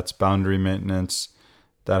structuring, that's boundary maintenance.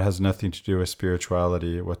 That has nothing to do with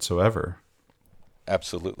spirituality whatsoever.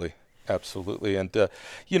 Absolutely. Absolutely. And,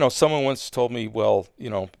 someone once told me, well,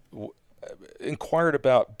 inquired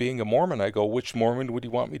about being a Mormon. I go, which Mormon would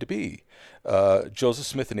you want me to be? Joseph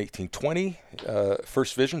Smith in 1820,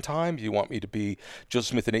 First Vision time? Do you want me to be Joseph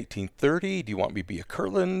Smith in 1830? Do you want me to be a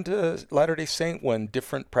Kirtland Latter-day Saint when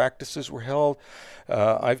different practices were held?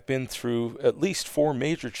 I've been through at least 4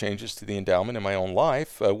 major changes to the endowment in my own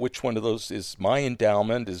life. Which one of those is my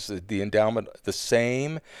endowment? Is the endowment the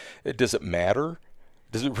same? Does it matter?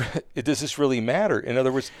 Does this really matter? In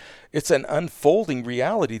other words, it's an unfolding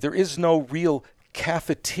reality. There is no real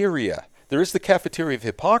cafeteria. There is the cafeteria of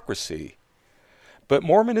hypocrisy, but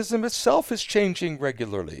Mormonism itself is changing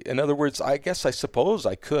regularly. In other words, I suppose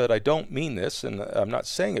I could, I don't mean this, and I'm not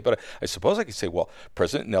saying it, but I suppose I could say, well,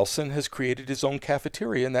 President Nelson has created his own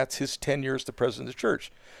cafeteria, and that's his tenure as the president of the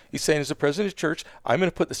church. He's saying, as the president of the church, I'm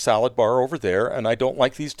going to put the salad bar over there, and I don't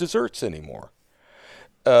like these desserts anymore.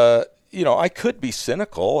 I could be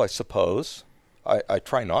cynical, I suppose. I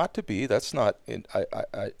try not to be. That's not.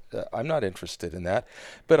 I'm not interested in that.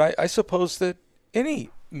 But I suppose that any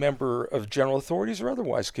member of general authorities or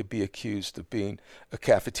otherwise could be accused of being a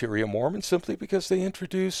cafeteria Mormon simply because they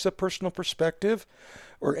introduce a personal perspective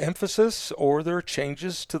or emphasis, or there are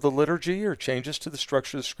changes to the liturgy or changes to the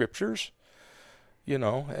structure of the scriptures.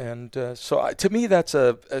 So to me, it's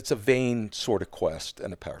a vain sort of quest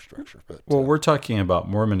and a power structure. But we're talking about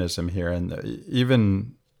Mormonism here, and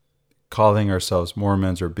even calling ourselves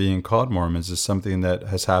Mormons or being called Mormons is something that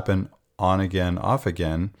has happened on again, off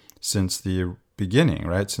again since the beginning,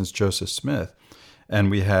 right? Since Joseph Smith,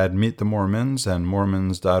 and we had Meet the Mormons and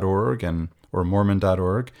Mormons.org or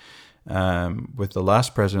Mormon.org with the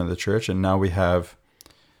last president of the church, and now we have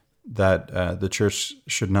that the church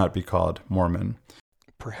should not be called Mormon.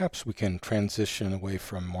 Perhaps we can transition away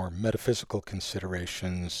from more metaphysical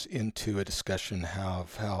considerations into a discussion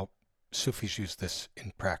of how Sufis use this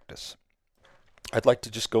in practice. I'd like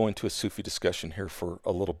to just go into a Sufi discussion here for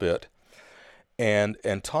a little bit and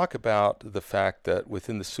talk about the fact that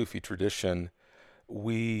within the Sufi tradition,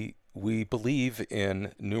 we believe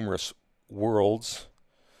in numerous worlds.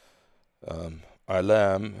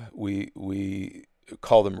 Alam, we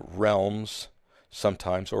call them realms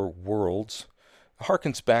sometimes, or worlds.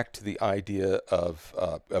 Harkens back to the idea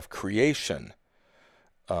of creation.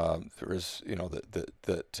 There is,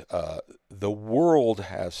 that the world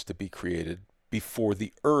has to be created before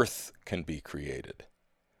the earth can be created.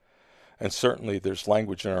 And certainly there's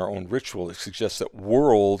language in our own ritual that suggests that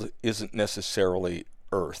world isn't necessarily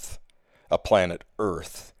earth, a planet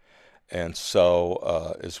Earth. And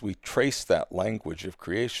so as we trace that language of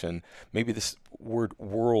creation, maybe this word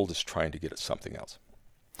world is trying to get at something else.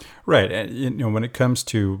 Right. And, when it comes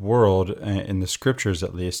to world, in the scriptures,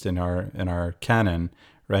 at least in our canon,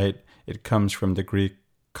 right, it comes from the Greek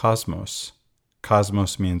cosmos.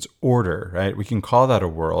 Cosmos means order, right? We can call that a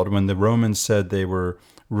world. When the Romans said they were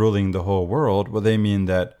ruling the whole world, well, they mean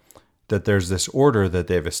that there's this order that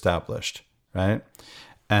they've established, right?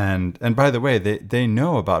 And by the way, they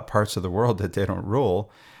know about parts of the world that they don't rule,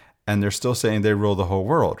 and they're still saying they rule the whole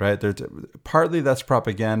world, right? Partly that's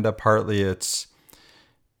propaganda, partly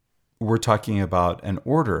we're talking about an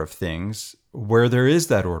order of things where there is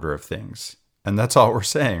that order of things. And that's all we're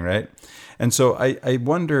saying, right? And so I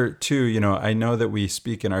wonder too, I know that we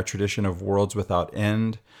speak in our tradition of worlds without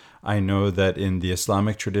end. I know that in the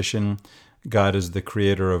Islamic tradition, God is the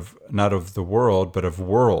creator of, not of the world, but of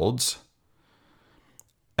worlds.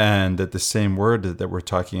 And that the same word that we're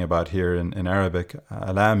talking about here in Arabic,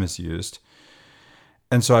 alam, is used.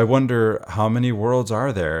 And so I wonder, how many worlds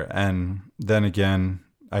are there? And then again,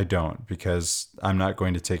 I don't, because I'm not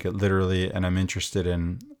going to take it literally, and I'm interested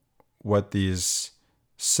in what these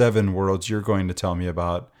 7 worlds you're going to tell me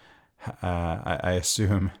about. I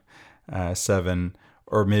assume 7,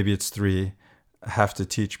 or maybe it's 3, have to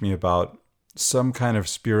teach me about some kind of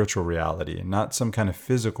spiritual reality, not some kind of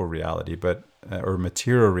physical reality, but or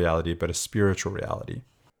material reality, but a spiritual reality.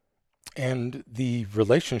 And the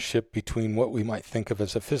relationship between what we might think of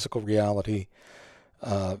as a physical reality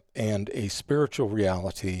and a spiritual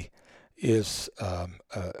reality is a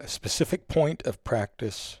specific point of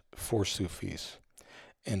practice for Sufis.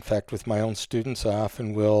 In fact, with my own students, I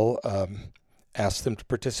often will ask them to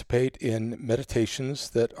participate in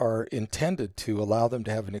meditations that are intended to allow them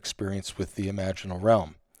to have an experience with the imaginal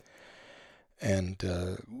realm. And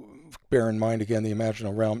bear in mind, again, the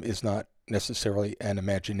imaginal realm is not necessarily an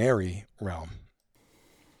imaginary realm.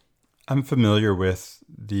 I'm familiar with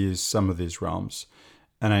some of these realms,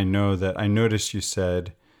 and I noticed you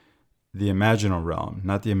said the imaginal realm,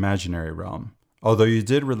 not the imaginary realm. Although you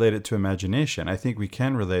did relate it to imagination. I think we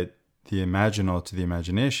can relate the imaginal to the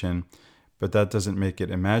imagination, but that doesn't make it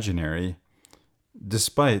imaginary,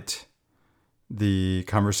 despite the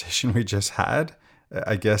conversation we just had,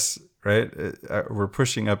 I guess, right? We're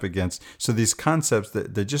pushing up against. So these concepts,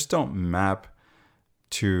 that they just don't map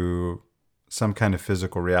to some kind of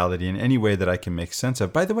physical reality in any way that I can make sense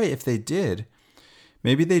of. By the way, if they did,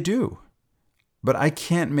 maybe they do, but I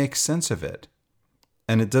can't make sense of it.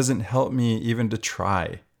 And it doesn't help me even to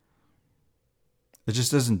try. It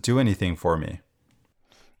just doesn't do anything for me.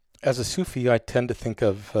 As a Sufi, I tend to think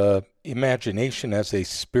of imagination as a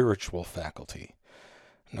spiritual faculty.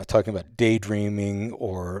 I'm not talking about daydreaming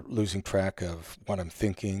or losing track of what I'm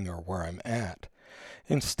thinking or where I'm at.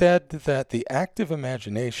 Instead, that the active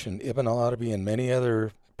imagination, Ibn al-Arabi and many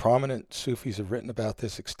other prominent Sufis have written about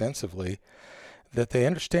this extensively, that they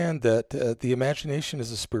understand that the imagination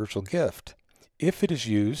is a spiritual gift if it is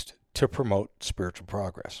used to promote spiritual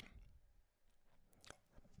progress.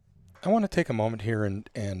 I want to take a moment here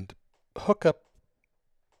and hook up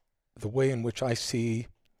the way in which I see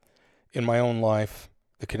in my own life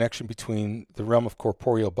the connection between the realm of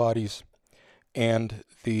corporeal bodies and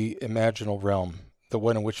the imaginal realm, the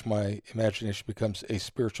one in which my imagination becomes a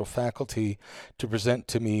spiritual faculty to present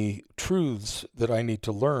to me truths that I need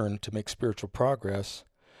to learn to make spiritual progress,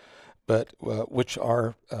 but which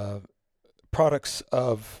are products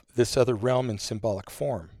of this other realm in symbolic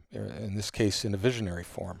form, in this case in a visionary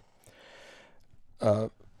form.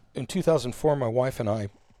 In 2004, my wife and I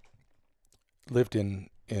lived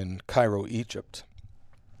in Cairo, Egypt.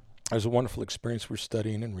 It was a wonderful experience. We were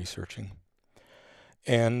studying and researching.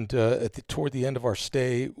 And toward the end of our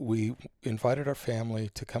stay, we invited our family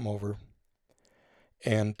to come over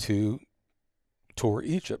and to tour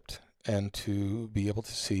Egypt and to be able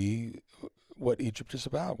to see what Egypt is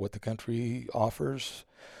about, what the country offers,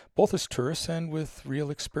 both as tourists and with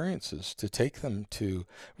real experiences, to take them to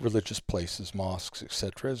religious places, mosques,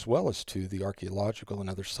 etc., as well as to the archaeological and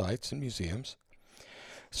other sites and museums.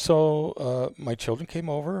 So my children came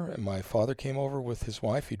over, and my father came over with his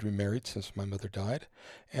wife. He'd remarried since my mother died,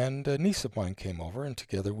 and a niece of mine came over, and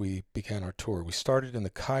together we began our tour. We started in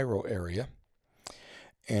the Cairo area,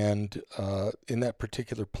 and in that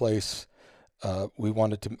particular place, I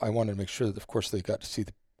wanted to make sure that, of course, they got to see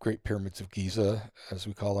the Great Pyramids of Giza, as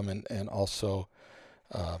we call them, and also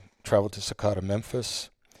traveled to Saqqara, Memphis.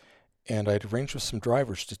 And I'd arranged with some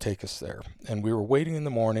drivers to take us there. And we were waiting in the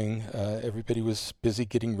morning. Everybody was busy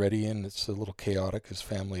getting ready, and it's a little chaotic, as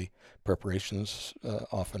family preparations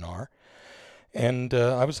often are. And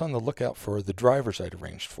I was on the lookout for the drivers I'd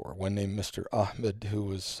arranged for. One named Mr. Ahmed, who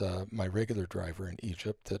was my regular driver in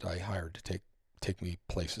Egypt that I hired to take me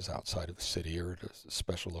places outside of the city or to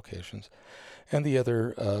special locations. And the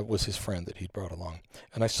other was his friend that he'd brought along.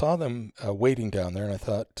 And I saw them waiting down there, and I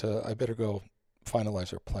thought, I better go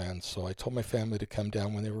finalize our plans. So I told my family to come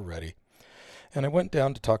down when they were ready. And I went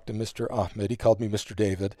down to talk to Mr. Ahmed. He called me Mr.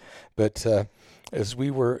 David. But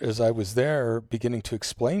as I was there beginning to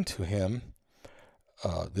explain to him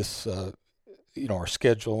our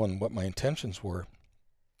schedule and what my intentions were,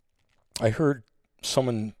 I heard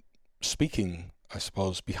someone speaking, I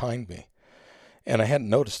suppose, behind me. And I hadn't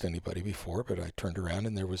noticed anybody before, but I turned around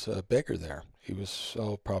and there was a beggar there. He was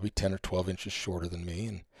probably 10 or 12 inches shorter than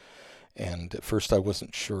me. And at first I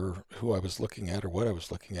wasn't sure who I was looking at or what I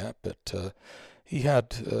was looking at, but he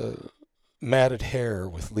had matted hair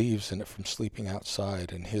with leaves in it from sleeping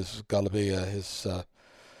outside, and his galabeya,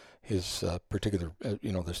 his particular,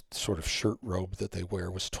 this sort of shirt robe that they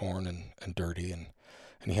wear was torn and dirty, and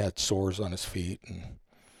he had sores on his feet,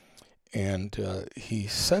 and he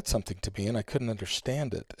said something to me, and I couldn't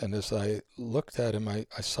understand it. And as I looked at him, I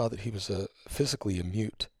saw that he was physically a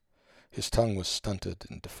mute. His tongue was stunted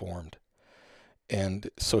and deformed. And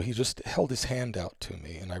so he just held his hand out to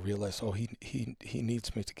me, and I realized, he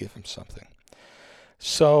needs me to give him something.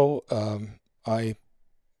 So I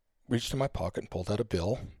reached in my pocket and pulled out a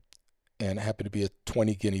bill, and it happened to be a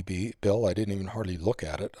 20 guinea bill. I didn't even hardly look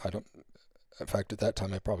at it. In fact, at that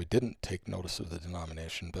time, I probably didn't take notice of the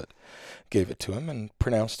denomination, but gave it to him and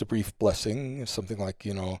pronounced a brief blessing, something like,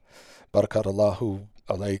 Barakat Allahu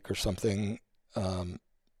alaik or something.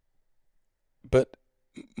 But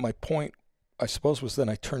my point, I suppose, was then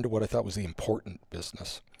I turned to what I thought was the important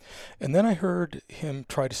business. And then I heard him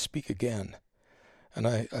try to speak again.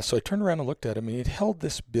 And so I turned around and looked at him, and he had held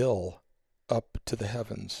this bill up to the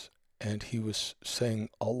heavens, and he was saying,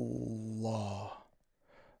 Allah,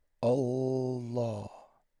 Allah,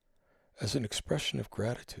 as an expression of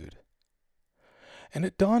gratitude. And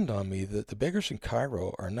it dawned on me that the beggars in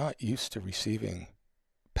Cairo are not used to receiving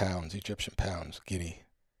pounds, Egyptian pounds, guinea.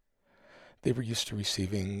 They were used to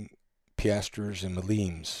receiving piastres and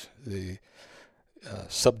millimes, the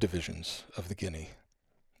subdivisions of the guinea,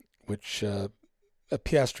 which a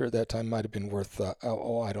piastre at that time might have been worth,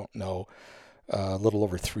 I don't know, a little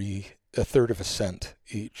over a third of a cent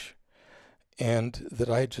each. And that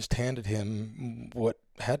I had just handed him what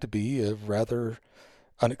had to be a rather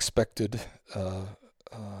unexpected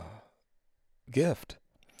gift.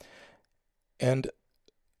 And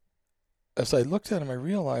as I looked at him, I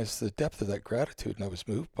realized the depth of that gratitude, and I was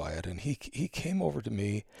moved by it. And he came over to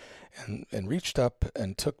me and reached up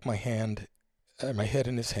and took my head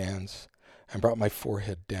in his hands and brought my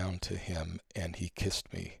forehead down to him, and he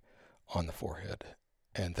kissed me on the forehead.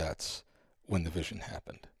 And that's when the vision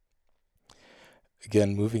happened.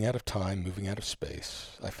 Again, moving out of time, moving out of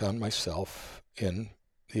space, I found myself in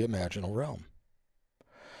the imaginal realm,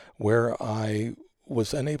 where I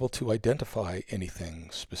was unable to identify anything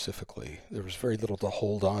specifically. There was very little to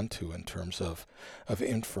hold on to in terms of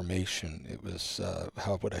information. It was,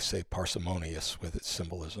 how would I say, parsimonious with its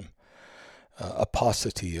symbolism. A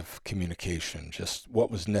paucity of communication, just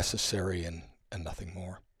what was necessary and nothing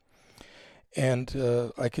more. And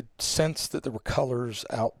I could sense that there were colors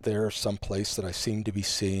out there someplace that I seemed to be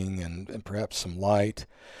seeing, and perhaps some light.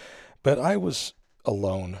 But I was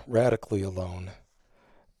alone, radically alone.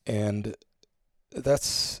 And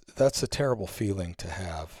that's a terrible feeling to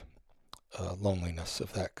have, loneliness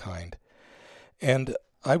of that kind. And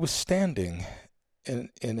I was standing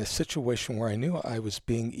in a situation where I knew I was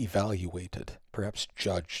being evaluated, perhaps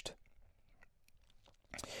judged.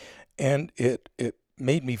 And it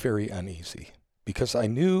made me very uneasy, because I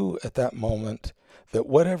knew at that moment that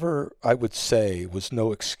whatever I would say was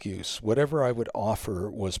no excuse, whatever I would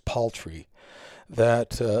offer was paltry,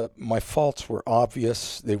 that my faults were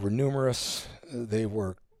obvious, they were numerous, they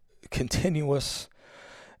were continuous,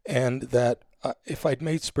 and that if I'd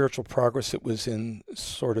made spiritual progress, it was in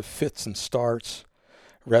sort of fits and starts,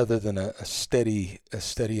 rather than a steady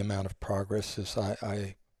amount of progress as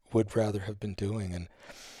I would rather have been doing.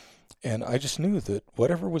 And I just knew that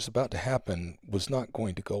whatever was about to happen was not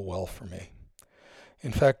going to go well for me.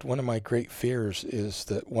 In fact, one of my great fears is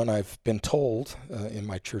that when I've been told in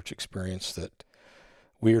my church experience that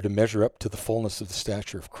we are to measure up to the fullness of the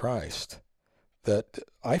stature of Christ, that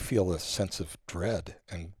I feel a sense of dread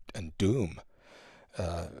and doom,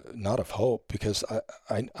 not of hope, because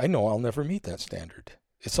I know I'll never meet that standard.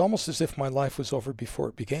 It's almost as if my life was over before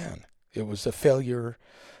it began. It was a failure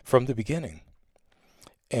from the beginning.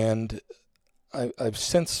 And I've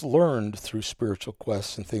since learned through spiritual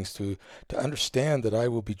quests and things to understand that I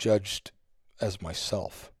will be judged as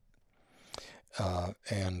myself,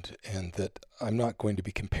 and that I'm not going to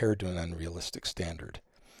be compared to an unrealistic standard.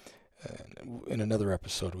 In another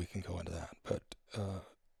episode, we can go into that. But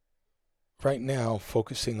right now,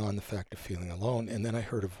 focusing on the fact of feeling alone, and then I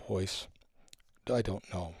heard a voice. I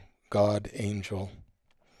don't know. God, angel,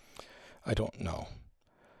 I don't know.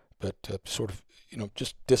 But sort of,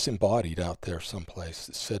 just disembodied out there someplace,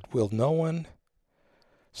 that said, "Will no one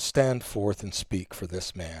stand forth and speak for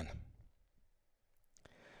this man?"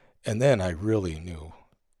 And then I really knew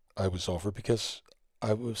I was over, because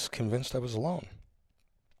I was convinced I was alone.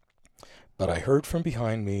 But I heard from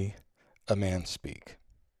behind me a man speak.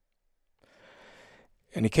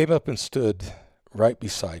 And he came up and stood right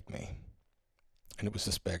beside me. And it was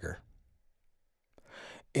this beggar.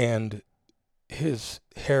 And his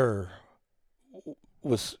hair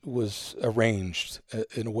was arranged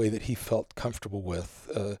in a way that he felt comfortable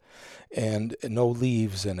with, and no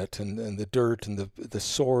leaves in it, and the dirt and the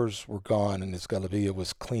sores were gone, and his galabia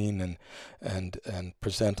was clean and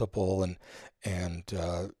presentable, and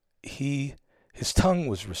his tongue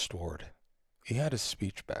was restored. He had his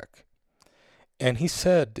speech back. And he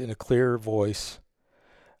said in a clear voice,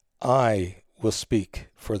 "I will speak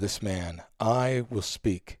for this man. I will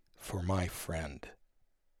speak for my friend."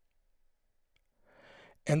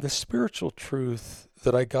 And the spiritual truth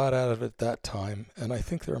that I got out of it that time, and I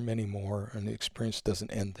think there are many more, and the experience doesn't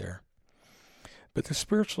end there, but the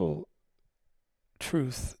spiritual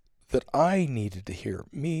truth that I needed to hear,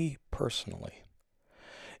 me personally,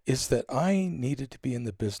 is that I needed to be in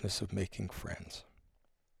the business of making friends.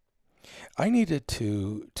 I needed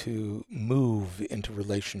to move into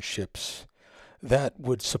relationships that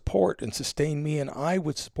would support and sustain me, and I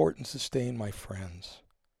would support and sustain my friends.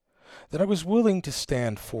 That I was willing to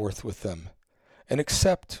stand forth with them and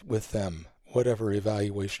accept with them whatever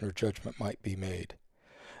evaluation or judgment might be made.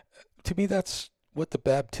 To me, that's what the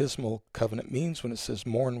baptismal covenant means when it says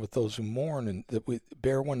mourn with those who mourn, and that we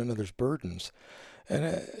bear one another's burdens.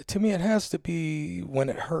 And to me, it has to be when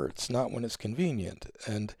it hurts, not when it's convenient.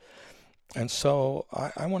 And so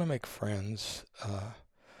I want to make friends.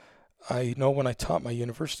 I know when I taught my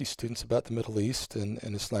university students about the Middle East and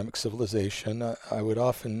Islamic civilization, I would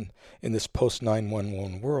often, in this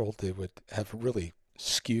post-9/11 world, they would have a really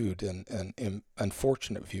skewed and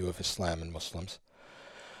unfortunate view of Islam and Muslims,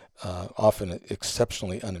 often an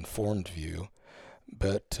exceptionally uninformed view,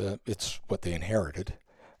 but it's what they inherited.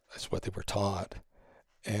 It's what they were taught.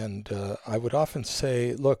 And I would often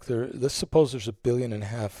say, look, let's suppose there's 1.5 billion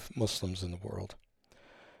Muslims in the world.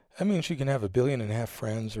 That means you can have 1.5 billion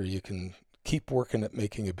friends, or you can keep working at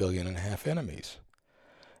making 1.5 billion enemies.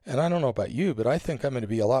 And I don't know about you, but I think I'm going to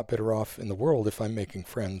be a lot better off in the world if I'm making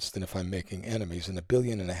friends than if I'm making enemies. And 1.5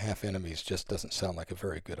 billion enemies just doesn't sound like a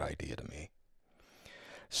very good idea to me.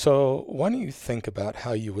 So why don't you think about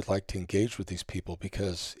how you would like to engage with these people?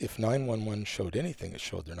 Because if 9/11 showed anything, it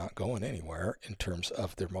showed they're not going anywhere in terms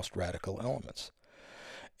of their most radical elements.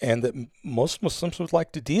 And that most Muslims would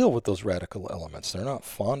like to deal with those radical elements. They're not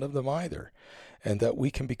fond of them either. And that we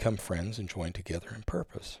can become friends and join together in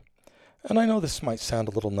purpose. And I know this might sound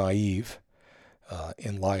a little naive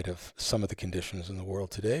in light of some of the conditions in the world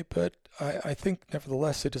today, but I think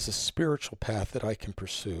nevertheless it is a spiritual path that I can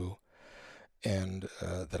pursue and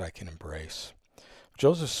that I can embrace.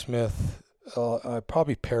 Joseph Smith, I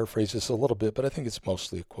probably paraphrase this a little bit, but I think it's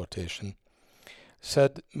mostly a quotation,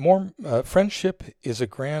 said, friendship is a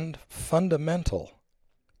grand fundamental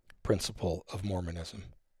principle of Mormonism.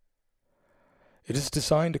 It is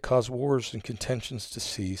designed to cause wars and contentions to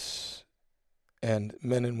cease, and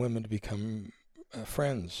men and women to become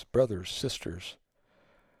friends, brothers, sisters,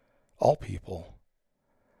 all people.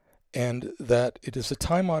 And that it is a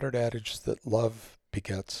time-honored adage that love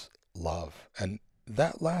begets love. And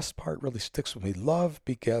that last part really sticks with me. Love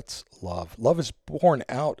begets love. Love is born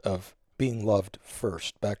out of being loved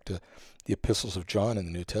first. Back to the epistles of John in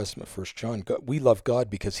the New Testament, 1 John. We love God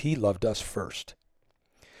because he loved us first.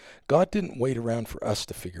 God didn't wait around for us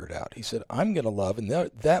to figure it out. He said, I'm going to love, and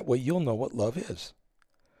that way you'll know what love is.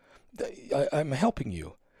 I'm helping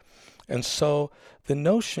you. And so the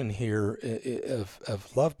notion here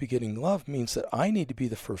of love begetting love means that I need to be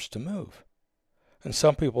the first to move. And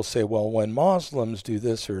some people say, well, when Muslims do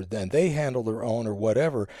this, or then they handle their own or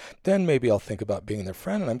whatever, then maybe I'll think about being their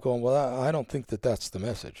friend. And I'm going, well, I don't think that that's the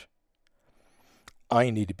message.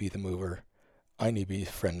 I need to be the mover. I need to be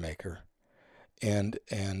the friend maker. And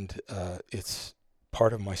it's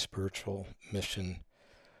part of my spiritual mission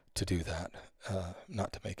to do that,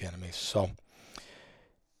 not to make enemies. So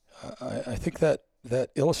I think that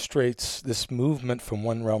illustrates this movement from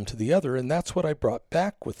one realm to the other, and that's what I brought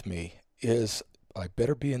back with me, is I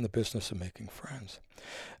better be in the business of making friends.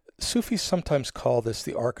 Sufis sometimes call this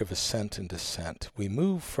the arc of ascent and descent. We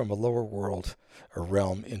move from a lower world or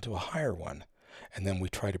realm into a higher one, and then we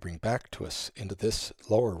try to bring back to us into this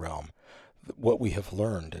lower realm what we have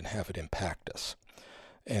learned and have it impact us.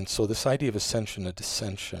 And so this idea of ascension and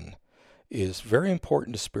descension is very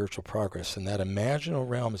important to spiritual progress, and that imaginal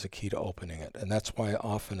realm is a key to opening it. And that's why I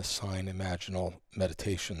often assign imaginal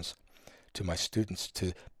meditations to my students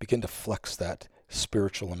to begin to flex that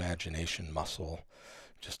spiritual imagination muscle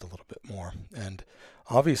just a little bit more. And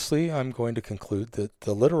obviously I'm going to conclude that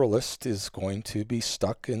the literalist is going to be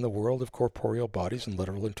stuck in the world of corporeal bodies and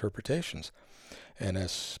literal interpretations. And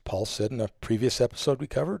as Paul said in a previous episode we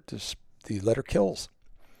covered, the letter kills,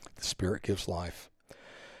 the spirit gives life.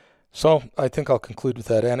 So I think I'll conclude with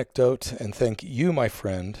that anecdote and thank you, my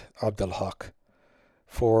friend, Abdul Haq,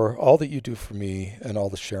 for all that you do for me and all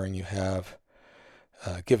the sharing you have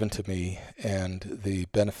given to me and the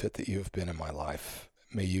benefit that you have been in my life.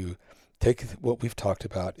 May you take what we've talked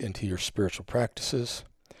about into your spiritual practices,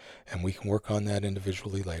 and we can work on that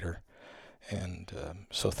individually later. And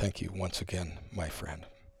so thank you once again, my friend.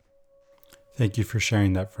 Thank you for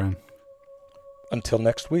sharing that, friend. Until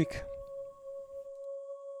next week.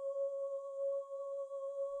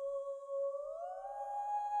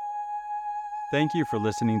 Thank you for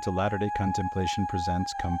listening to Latter-day Contemplation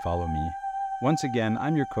Presents Come Follow Me. Once again,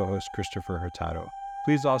 I'm your co-host, Christopher Hurtado.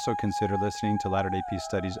 Please also consider listening to Latter-day Peace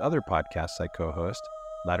Studies' other podcasts I co-host,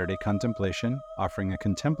 Latter-day Contemplation, offering a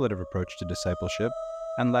contemplative approach to discipleship,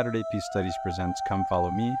 and Latter-day Peace Studies Presents Come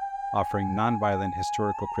Follow Me, offering nonviolent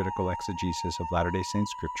historical critical exegesis of Latter-day Saint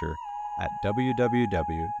Scripture at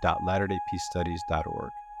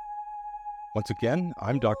www.latterdaypeacestudies.org. Once again,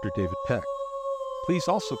 I'm Dr. David Peck. Please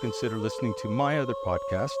also consider listening to my other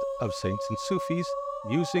podcast of Saints and Sufis,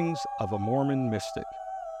 Musings of a Mormon Mystic,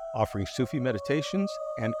 offering Sufi meditations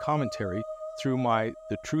and commentary through my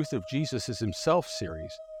The Truth of Jesus is Himself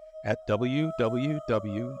series at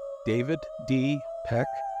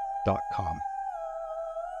www.daviddpeck.com.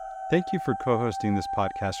 Thank you for co-hosting this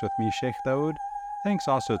podcast with me, Sheikh Dawood. Thanks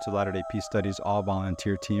also to Latter-day Peace Studies'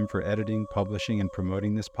 all-volunteer team for editing, publishing, and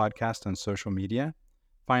promoting this podcast on social media.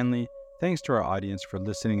 Finally, thanks to our audience for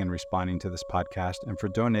listening and responding to this podcast and for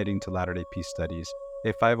donating to Latter-day Peace Studies,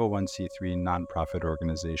 a 501c3 nonprofit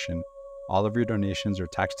organization. All of your donations are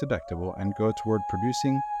tax-deductible and go toward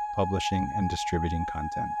producing, publishing, and distributing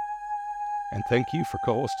content. And thank you for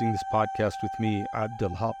co-hosting this podcast with me,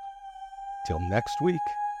 Abdul Haq. Till next week.